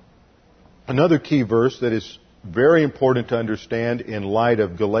 Another key verse that is very important to understand in light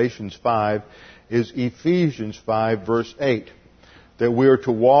of Galatians 5 is Ephesians 5, verse 8. That we are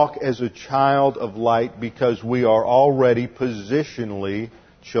to walk as a child of light because we are already positionally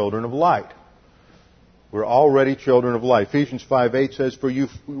children of light. We're already children of light. Ephesians 5:8 says, "For you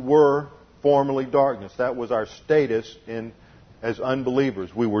were formerly darkness." That was our status as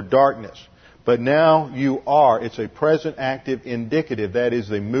unbelievers. We were darkness. But now you are. It's a present active indicative. That is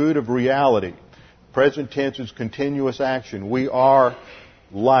the mood of reality. Present tense is continuous action. We are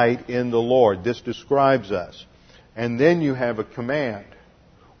light in the Lord. This describes us. And then you have a command.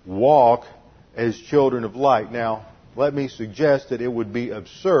 Walk as children of light. Now, let me suggest that it would be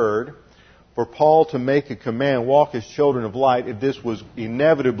absurd for Paul to make a command, walk as children of light, if this was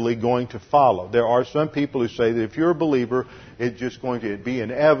inevitably going to follow. There are some people who say that if you're a believer, it's just going to be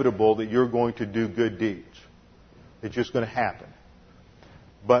inevitable that you're going to do good deeds. It's just going to happen.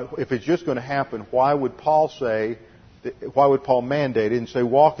 But if it's just going to happen, why would Paul mandate it and say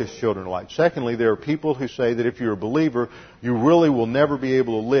walk as children of light? Secondly, there are people who say that if you're a believer, you really will never be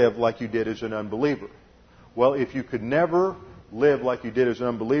able to live like you did as an unbeliever. Well, if you could never live like you did as an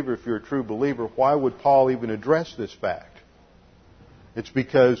unbeliever, if you're a true believer, why would Paul even address this fact? It's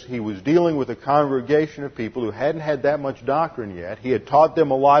because he was dealing with a congregation of people who hadn't had that much doctrine yet. He had taught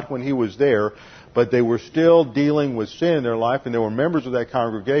them a lot when he was there, but they were still dealing with sin in their life, and there were members of that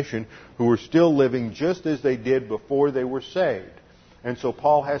congregation who were still living just as they did before they were saved. And so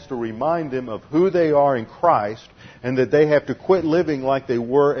Paul has to remind them of who they are in Christ, and that they have to quit living like they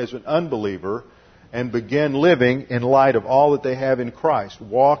were as an unbeliever and begin living in light of all that they have in Christ.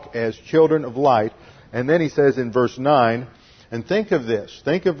 Walk as children of light. And then he says in verse 9, and think of this.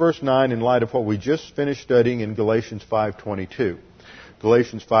 Think of verse 9 in light of what we just finished studying in Galatians 5:22.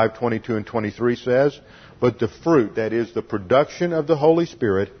 Galatians 5:22 and 23 says, "But the fruit, that is the production of the Holy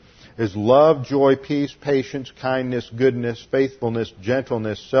Spirit, is love, joy, peace, patience, kindness, goodness, faithfulness,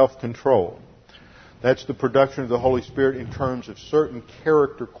 gentleness, self-control." That's the production of the Holy Spirit in terms of certain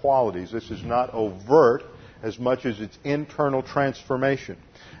character qualities. This is not overt as much as it's internal transformation.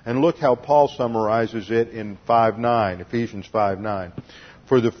 And look how Paul summarizes it in 5:9, Ephesians 5:9.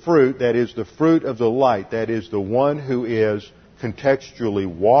 "For the fruit, that is the fruit of the light, that is the one who is contextually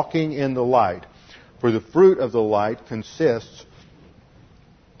walking in the light, for the fruit of the light consists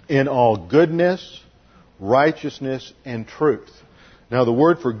in all goodness, righteousness, and truth." Now, the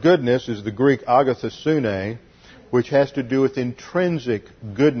word for goodness is the Greek agathosune, which has to do with intrinsic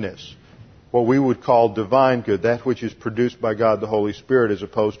goodness, what we would call divine good, that which is produced by God the Holy Spirit, as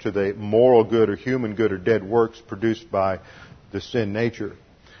opposed to the moral good or human good or dead works produced by the sin nature.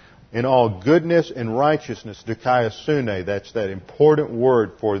 In all goodness and righteousness, dikaiosune, that's that important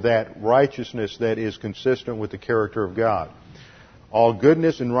word for that righteousness that is consistent with the character of God. All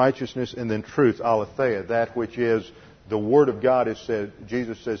goodness and righteousness, and then truth, aletheia, that which is the Word of God. Is said,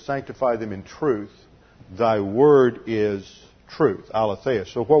 Jesus says, sanctify them in truth. Thy Word is truth, aletheia.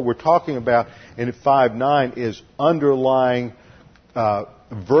 So what we're talking about in 5:9 is underlying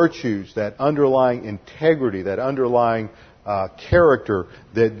virtues, that underlying integrity, that underlying character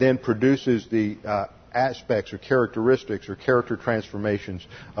that then produces the aspects or characteristics or character transformations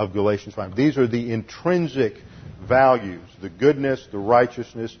of Galatians 5. These are the intrinsic values, the goodness, the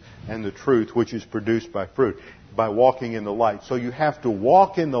righteousness, and the truth which is produced by fruit, by walking in the light. So you have to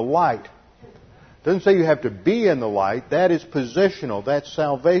walk in the light. It doesn't say you have to be in the light. That is positional. That's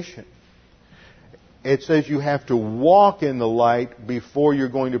salvation. It says you have to walk in the light before you're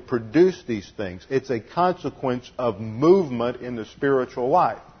going to produce these things. It's a consequence of movement in the spiritual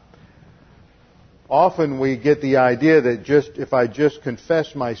life. Often we get the idea that if I just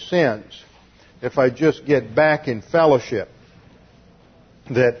confess my sins, if I just get back in fellowship,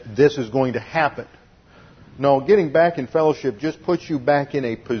 that this is going to happen. No, getting back in fellowship just puts you back in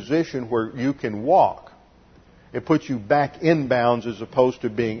a position where you can walk. It puts you back in bounds as opposed to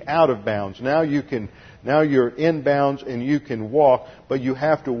being out of bounds. Now you're in bounds and you can walk, but you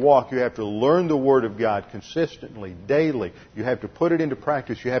have to walk. You have to learn the Word of God consistently, daily. You have to put it into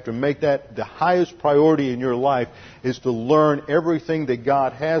practice. You have to make that the highest priority in your life is to learn everything that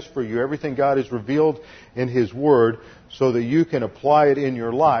God has for you, everything God has revealed in His Word, so that you can apply it in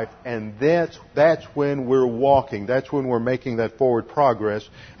your life. And that's when we're walking. That's when we're making that forward progress.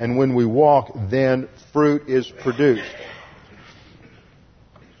 And when we walk, then fruit is produced.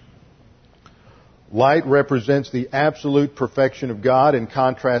 Light represents the absolute perfection of God in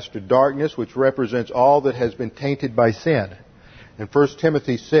contrast to darkness, which represents all that has been tainted by sin. In 1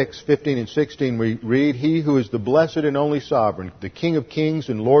 Timothy 6:15 and 16 we read, "He who is the blessed and only sovereign, the King of kings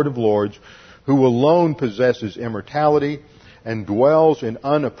and Lord of lords, who alone possesses immortality and dwells in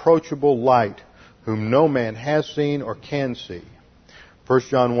unapproachable light, whom no man has seen or can see." 1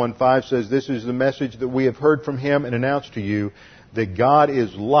 John 1:5 says, "This is the message that we have heard from Him and announced to you, that God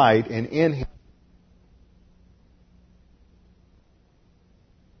is light, and in Him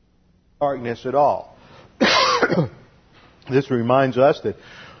darkness at all." This reminds us that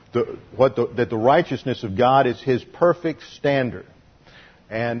the righteousness of God is His perfect standard.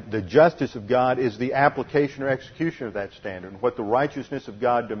 And the justice of God is the application or execution of that standard. What the righteousness of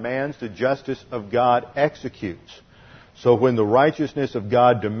God demands, the justice of God executes. So when the righteousness of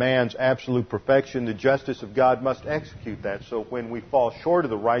God demands absolute perfection, the justice of God must execute that. So when we fall short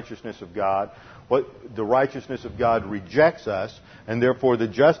of the righteousness of God, the righteousness of God rejects us, and therefore the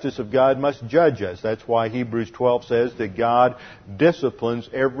justice of God must judge us. That's why Hebrews 12 says that God disciplines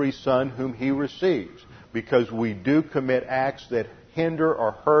every son whom He receives, because we do commit acts that hinder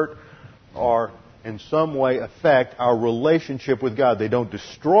or hurt or in some way affect our relationship with God. They don't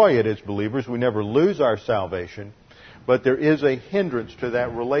destroy it as believers. We never lose our salvation. But there is a hindrance to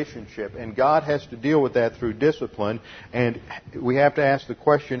that relationship. And God has to deal with that through discipline. And we have to ask the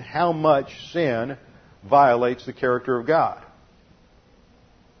question, how much sin violates the character of God?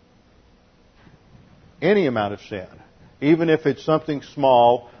 Any amount of sin. Even if it's something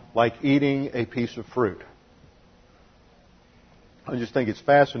small like eating a piece of fruit. I just think it's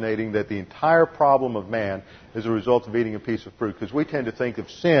fascinating that the entire problem of man is a result of eating a piece of fruit. Because we tend to think of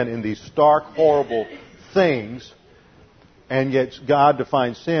sin in these stark, horrible things, and yet God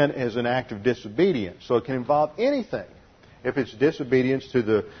defines sin as an act of disobedience. So it can involve anything if it's disobedience to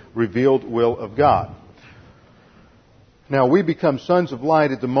the revealed will of God. Now, we become sons of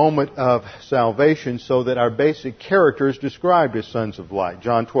light at the moment of salvation so that our basic character is described as sons of light.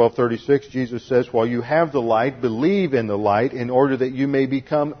 John 12:36, Jesus says, "While you have the light, believe in the light in order that you may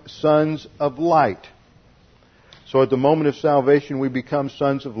become sons of light." So at the moment of salvation, we become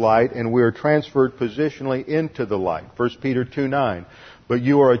sons of light, and we are transferred positionally into the light. 1 Peter 2:9, "But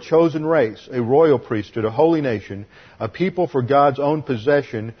you are a chosen race, a royal priesthood, a holy nation, a people for God's own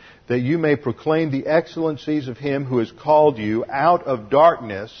possession, that you may proclaim the excellencies of Him who has called you out of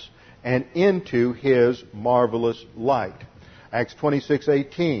darkness and into His marvelous light." Acts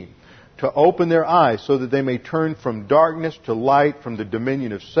 26:18, "To open their eyes so that they may turn from darkness to light, from the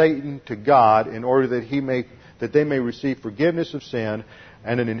dominion of Satan to God, in order that they may receive forgiveness of sin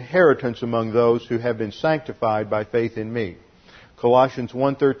and an inheritance among those who have been sanctified by faith in me." Colossians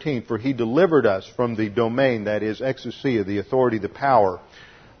 1:13, "For He delivered us from the domain," that is, exousia, the authority, the power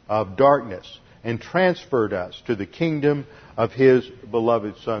of darkness, "and transferred us to the kingdom of His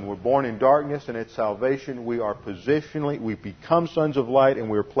beloved Son." We're born in darkness, and at salvation we become sons of light, and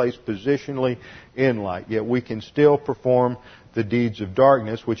we are placed positionally in light. Yet we can still perform the deeds of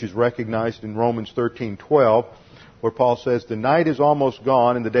darkness, which is recognized in Romans 13:12, where Paul says, "The night is almost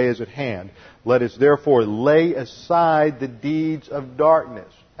gone and the day is at hand. Let us therefore lay aside the deeds of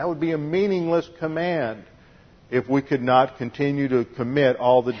darkness." That would be a meaningless command if we could not continue to commit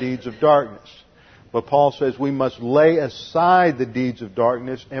all the deeds of darkness. But Paul says we must lay aside the deeds of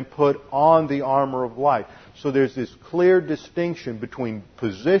darkness and put on the armor of light. So there's this clear distinction between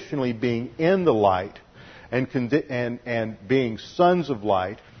positionally being in the light and being sons of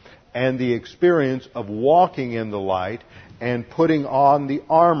light, and the experience of walking in the light and putting on the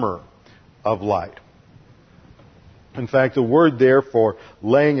armor of light. In fact, the word there for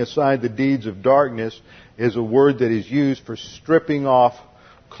laying aside the deeds of darkness is a word that is used for stripping off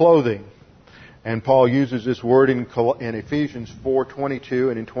clothing. And Paul uses this word in Ephesians 4:22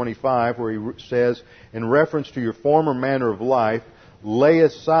 and in 25, where he says, in reference to your former manner of life, lay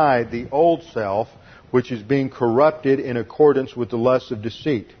aside the old self, which is being corrupted in accordance with the lusts of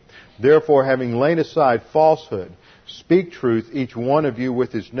deceit. Therefore, having laid aside falsehood, speak truth, each one of you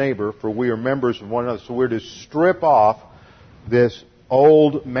with his neighbor, for we are members of one another. So we're to strip off this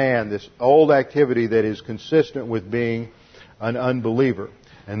old man, this old activity that is consistent with being an unbeliever.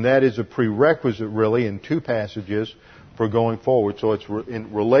 And that is a prerequisite, really, in two passages for going forward. So it's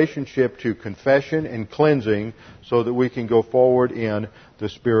in relationship to confession and cleansing so that we can go forward in the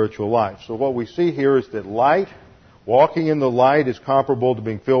spiritual life. So what we see here is that light, walking in the light, is comparable to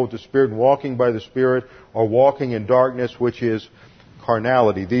being filled with the Spirit, and walking by the Spirit, or walking in darkness, which is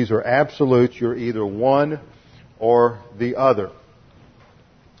carnality. These are absolutes. You're either one or the other.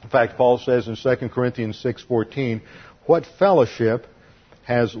 In fact, Paul says in 2 Corinthians 6:14, what fellowship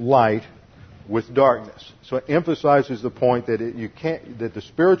has light with darkness? So it emphasizes the point that that the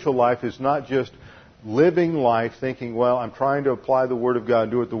spiritual life is not just living life thinking, well, I'm trying to apply the Word of God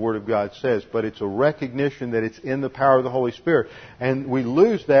and do what the Word of God says, but it's a recognition that it's in the power of the Holy Spirit. And we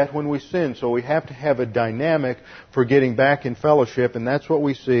lose that when we sin, so we have to have a dynamic for getting back in fellowship, and that's what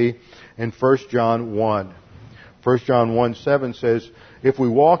we see in 1 John 1. 1 John 1:7 says, if we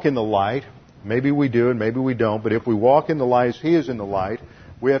walk in the light, maybe we do and maybe we don't, but if we walk in the light as He is in the light,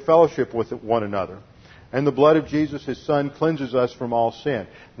 we have fellowship with one another. And the blood of Jesus, His Son, cleanses us from all sin.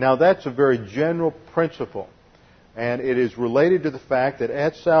 Now that's a very general principle. And it is related to the fact that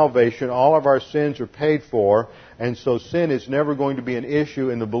at salvation, all of our sins are paid for. And so sin is never going to be an issue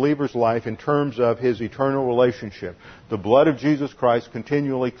in the believer's life in terms of his eternal relationship. The blood of Jesus Christ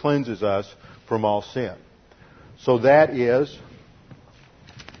continually cleanses us from all sin. So that is,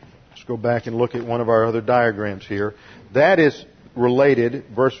 let's go back and look at one of our other diagrams here. That is related,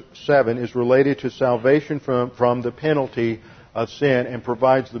 verse 7, is related to salvation from the penalty of sin and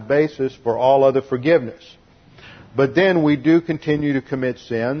provides the basis for all other forgiveness. But then we do continue to commit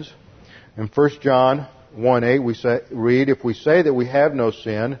sins. In 1 John 1:8 we read, if we say that we have no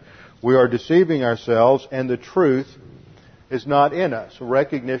sin, we are deceiving ourselves and the truth is not in us. A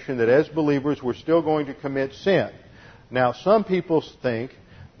recognition that as believers we're still going to commit sin. Now some people think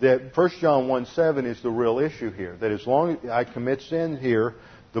that 1 John 1:7 is the real issue here. That as long as I commit sin here,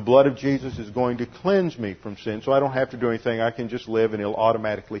 the blood of Jesus is going to cleanse me from sin, so I don't have to do anything. I can just live and it'll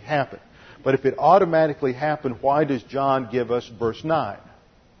automatically happen. But if it automatically happened, why does John give us verse 9?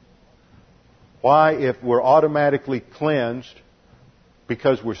 Why, if we're automatically cleansed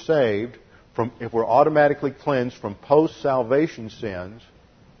because we're saved, if we're automatically cleansed from post-salvation sins,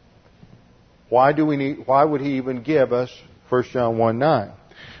 why would He even give us 1 John 1:9?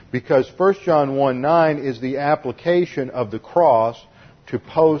 Because 1 John 1:9 is the application of the cross to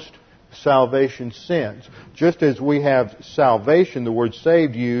post-salvation sins. Just as we have salvation, the word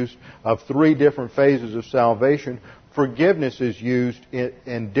saved, used of three different phases of salvation, forgiveness is used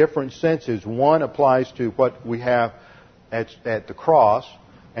in different senses. One applies to what we have at the cross,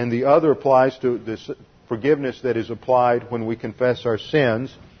 and the other applies to this forgiveness that is applied when we confess our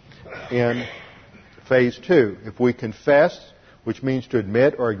sins in phase 2. If we confess, which means to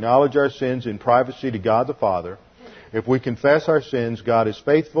admit or acknowledge our sins in privacy to God the Father, if we confess our sins, God is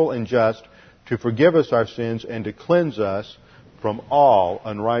faithful and just to forgive us our sins and to cleanse us from all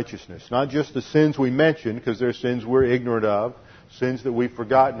unrighteousness. Not just the sins we mentioned, because they're sins we're ignorant of, sins that we've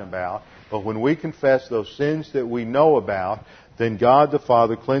forgotten about, but when we confess those sins that we know about, then God the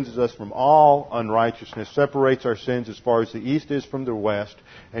Father cleanses us from all unrighteousness, separates our sins as far as the east is from the west,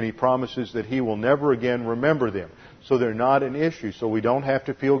 and He promises that He will never again remember them. So they're not an issue. So we don't have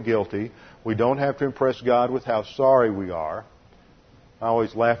to feel guilty. We don't have to impress God with how sorry we are. I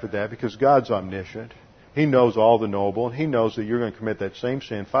always laugh at that because God's omniscient. He knows all the knowable, and He knows that you're going to commit that same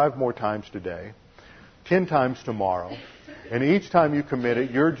sin 5 more times today, 10 times tomorrow. And each time you commit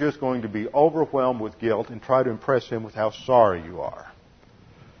it, you're just going to be overwhelmed with guilt and try to impress Him with how sorry you are.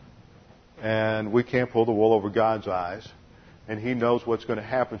 And we can't pull the wool over God's eyes. And He knows what's going to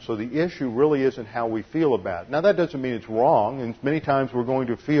happen. So the issue really isn't how we feel about it. Now that doesn't mean it's wrong. And many times we're going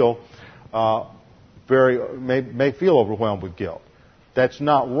to feel may feel overwhelmed with guilt. That's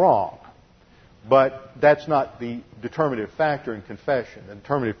not wrong. But that's not the determinative factor in confession. The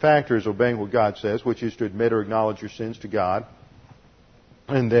determinative factor is obeying what God says, which is to admit or acknowledge your sins to God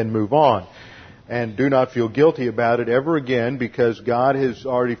and then move on. And do not feel guilty about it ever again because God has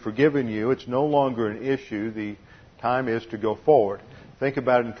already forgiven you. It's no longer an issue. The time is to go forward. Think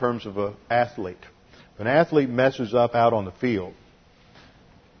about it in terms of an athlete. If an athlete messes up out on the field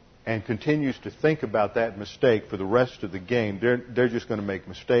and continues to think about that mistake for the rest of the game, they're just going to make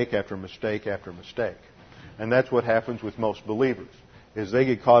mistake after mistake after mistake. And that's what happens with most believers, is they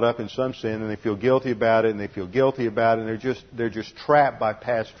get caught up in some sin and they feel guilty about it and they feel guilty about it and they're just trapped by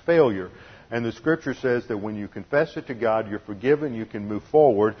past failure. And the Scripture says that when you confess it to God, you're forgiven, you can move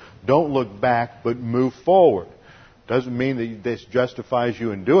forward. Don't look back, but move forward. Doesn't mean that this justifies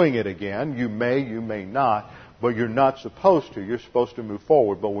you in doing it again. You may not, but you're not supposed to. You're supposed to move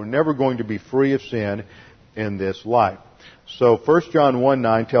forward. But we're never going to be free of sin in this life. So 1 John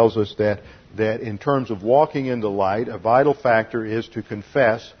 1:9 tells us that in terms of walking in the light, a vital factor is to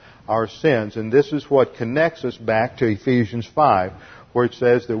confess our sins. And this is what connects us back to Ephesians 5, where it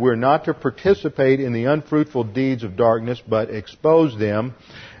says that we're not to participate in the unfruitful deeds of darkness, but expose them.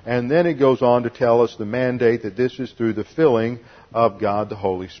 And then it goes on to tell us the mandate that this is through the filling of God the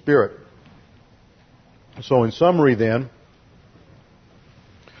Holy Spirit. So in summary then,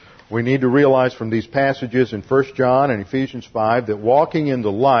 we need to realize from these passages in 1 John and Ephesians 5 that walking in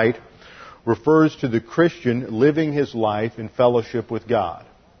the light refers to the Christian living his life in fellowship with God.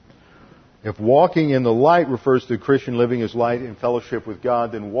 If walking in the light refers to the Christian living his life in fellowship with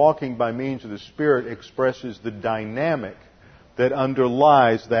God, then walking by means of the Spirit expresses the dynamic that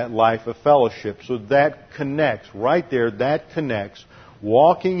underlies that life of fellowship. So that connects, right there, that connects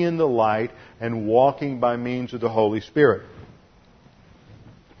walking in the light and walking by means of the Holy Spirit.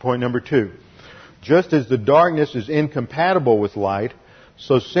 Point number 2. Just as the darkness is incompatible with light,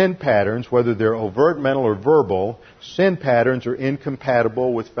 so sin patterns, whether they're overt, mental, or verbal, sin patterns are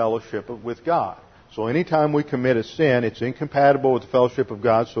incompatible with fellowship with God. So anytime we commit a sin, it's incompatible with the fellowship of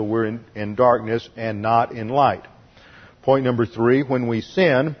God, so we're in darkness and not in light. Point number 3, when we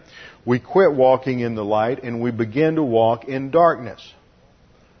sin, we quit walking in the light and we begin to walk in darkness.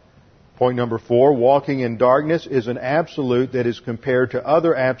 Point number 4, walking in darkness is an absolute that is compared to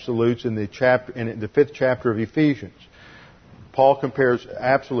other absolutes in the 5th chapter of Ephesians. Paul compares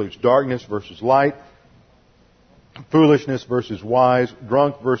absolutes, darkness versus light, foolishness versus wise,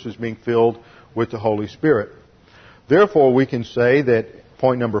 drunk versus being filled with the Holy Spirit. Therefore, we can say that,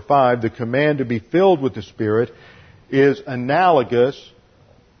 point number 5, the command to be filled with the Spirit is analogous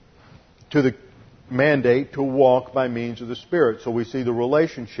to the mandate to walk by means of the Spirit. So we see the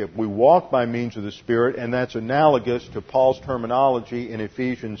relationship. We walk by means of the Spirit, and that's analogous to Paul's terminology in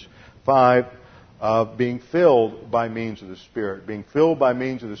Ephesians 5 of being filled by means of the Spirit. Being filled by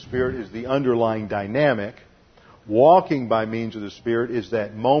means of the Spirit is the underlying dynamic. Walking by means of the Spirit is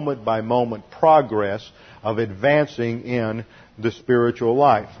that moment-by-moment progress of advancing in the spiritual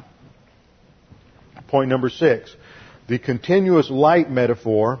life. Point number 6. The continuous light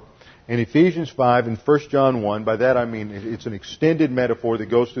metaphor in Ephesians 5 and 1 John 1, by that I mean it's an extended metaphor that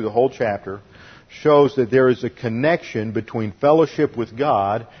goes through the whole chapter, shows that there is a connection between fellowship with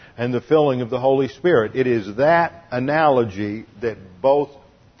God and the filling of the Holy Spirit. It is that analogy that both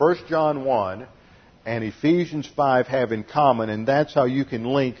 1 John 1 and Ephesians 5 have in common, and that's how you can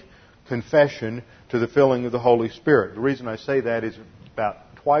link confession to the filling of the Holy Spirit. The reason I say that is about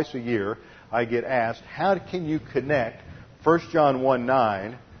twice a year I get asked, how can you connect 1 John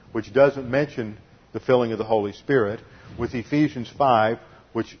 1:9, which doesn't mention the filling of the Holy Spirit, with Ephesians 5,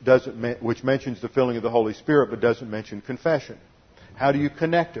 which mentions the filling of the Holy Spirit but doesn't mention confession? How do you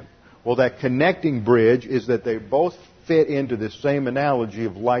connect them? Well, that connecting bridge is that they both fit into this same analogy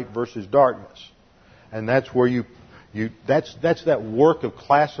of light versus darkness. And that's where that's that work of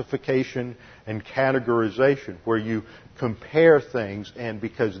classification and categorization, where you compare things, and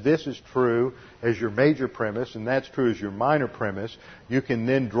because this is true as your major premise and that's true as your minor premise, you can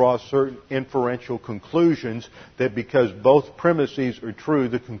then draw certain inferential conclusions that because both premises are true,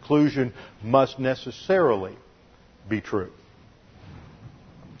 the conclusion must necessarily be true.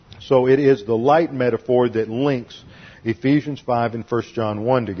 So it is the light metaphor that links Ephesians 5 and 1 John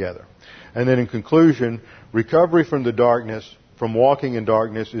 1 together. And then in conclusion, recovery from the darkness, from walking in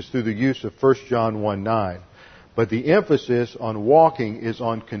darkness, is through the use of 1 John 1:9. But the emphasis on walking is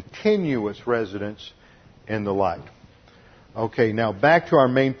on continuous residence in the light. Okay, now back to our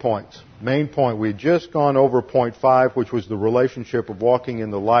main points. Main point, we had just gone over point 5, which was the relationship of walking in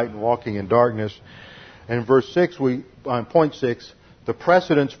the light and walking in darkness. And in verse 6, on point 6, the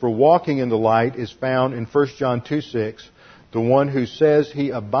precedence for walking in the light is found in 1 John 2:6. The one who says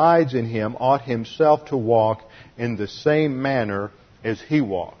he abides in him ought himself to walk in the same manner as he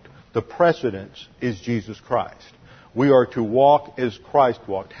walked. The precedence is Jesus Christ. We are to walk as Christ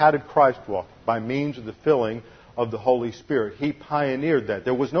walked. How did Christ walk? By means of the filling of the Holy Spirit. He pioneered that.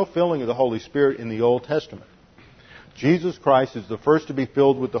 There was no filling of the Holy Spirit in the Old Testament. Jesus Christ is the first to be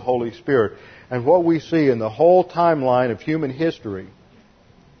filled with the Holy Spirit. And what we see in the whole timeline of human history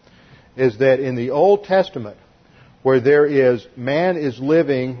is that in the Old Testament, where man is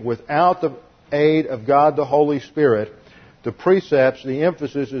living without the aid of God the Holy Spirit, the precepts, the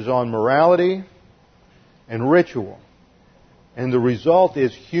emphasis is on morality and ritual. And the result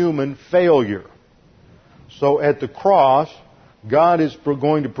is human failure. So at the cross, God is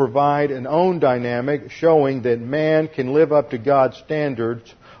going to provide an own dynamic showing that man can live up to God's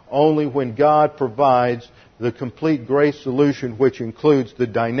standards only when God provides the complete grace solution, which includes the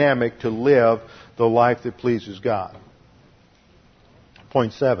dynamic to live the life that pleases God.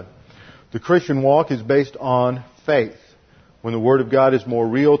 Point 7. The Christian walk is based on faith. When the Word of God is more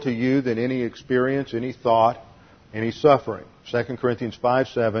real to you than any experience, any thought, any suffering. 2 Corinthians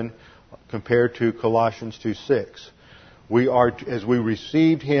 5:7 compared to Colossians 2:6. As we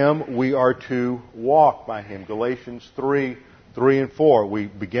received Him, we are to walk by Him. Galatians 3:3 and 4. We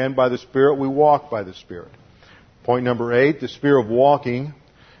begin by the Spirit, we walk by the Spirit. Point number 8, the sphere of walking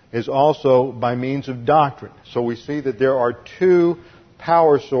is also by means of doctrine. So we see that there are two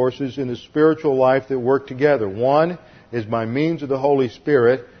power sources in the spiritual life that work together. One is by means of the Holy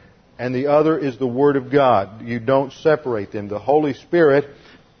Spirit, and the other is the Word of God. You don't separate them. The Holy Spirit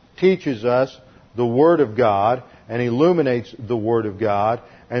teaches us the Word of God and illuminates the Word of God,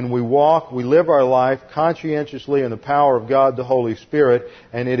 and we live our life conscientiously in the power of God, the Holy Spirit,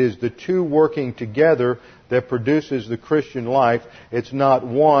 and it is the two working together that produces the Christian life. It's not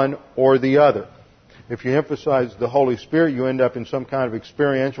one or the other. If you emphasize the Holy Spirit, you end up in some kind of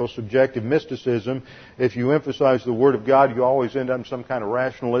experiential, subjective mysticism. If you emphasize the Word of God, you always end up in some kind of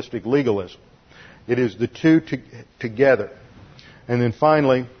rationalistic legalism. It is the two together. And then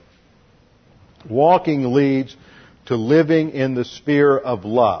finally, walking leads to living in the sphere of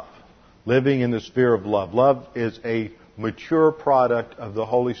love. Living in the sphere of love. Love is a mature product of the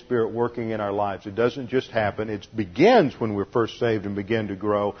Holy Spirit working in our lives. It doesn't just happen. It begins when we're first saved and begin to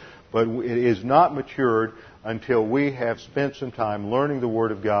grow, but it is not matured until we have spent some time learning the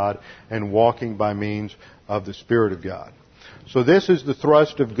Word of God and walking by means of the Spirit of God. So this is the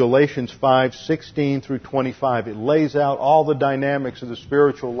thrust of Galatians 5:16 through 25. It lays out all the dynamics of the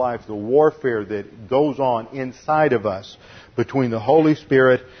spiritual life, the warfare that goes on inside of us between the Holy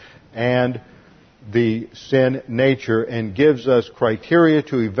Spirit and the sin nature, and gives us criteria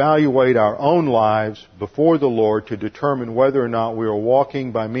to evaluate our own lives before the Lord to determine whether or not we are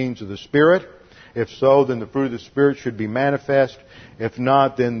walking by means of the Spirit. If so, then the fruit of the Spirit should be manifest. If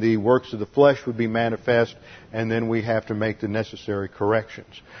not, then the works of the flesh would be manifest, and then we have to make the necessary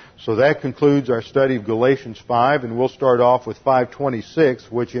corrections. So that concludes our study of Galatians 5, and we'll start off with 5:26,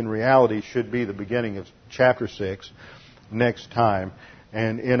 which in reality should be the beginning of chapter 6 next time.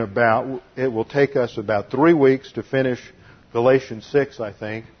 And it will take us about 3 weeks to finish Galatians 6, I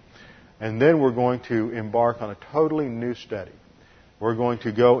think. And then we're going to embark on a totally new study. We're going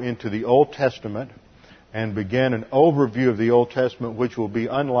to go into the Old Testament and begin an overview of the Old Testament, which will be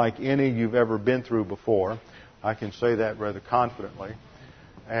unlike any you've ever been through before. I can say that rather confidently.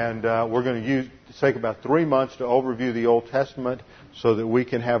 And we're going to take about 3 months to overview the Old Testament so that we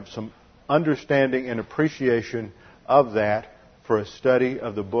can have some understanding and appreciation of that for a study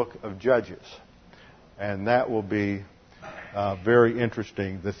of the book of Judges. And that will be very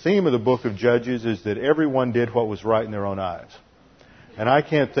interesting. The theme of the book of Judges is that everyone did what was right in their own eyes. And I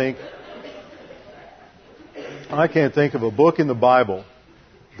can't think of a book in the Bible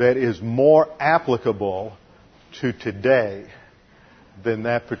that is more applicable to today than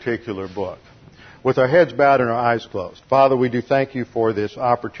that particular book. With our heads bowed and our eyes closed. Father, we do thank you for this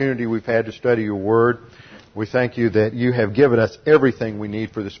opportunity we've had to study your word. We thank you that you have given us everything we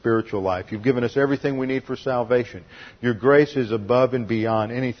need for the spiritual life. You've given us everything we need for salvation. Your grace is above and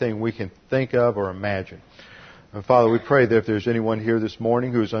beyond anything we can think of or imagine. And Father, we pray that if there's anyone here this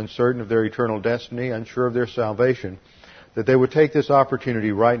morning who is uncertain of their eternal destiny, unsure of their salvation, that they would take this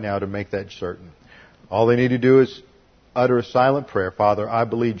opportunity right now to make that certain. All they need to do is utter a silent prayer. Father, I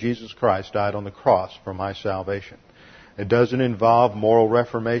believe Jesus Christ died on the cross for my salvation. It doesn't involve moral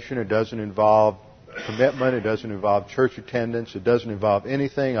reformation. It doesn't involve commitment. It doesn't involve church attendance. It doesn't involve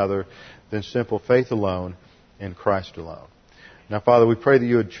anything other than simple faith alone in Christ alone. Now, Father, we pray that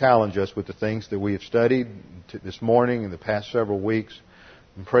you would challenge us with the things that we have studied this morning and the past several weeks,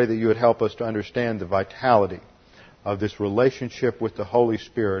 and pray that you would help us to understand the vitality of this relationship with the Holy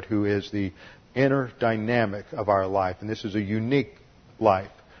Spirit, who is the inner dynamic of our life. And this is a unique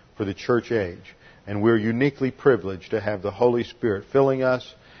life for the church age. And we're uniquely privileged to have the Holy Spirit filling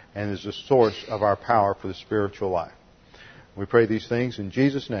us and is the source of our power for the spiritual life. We pray these things in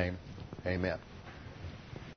Jesus' name. Amen.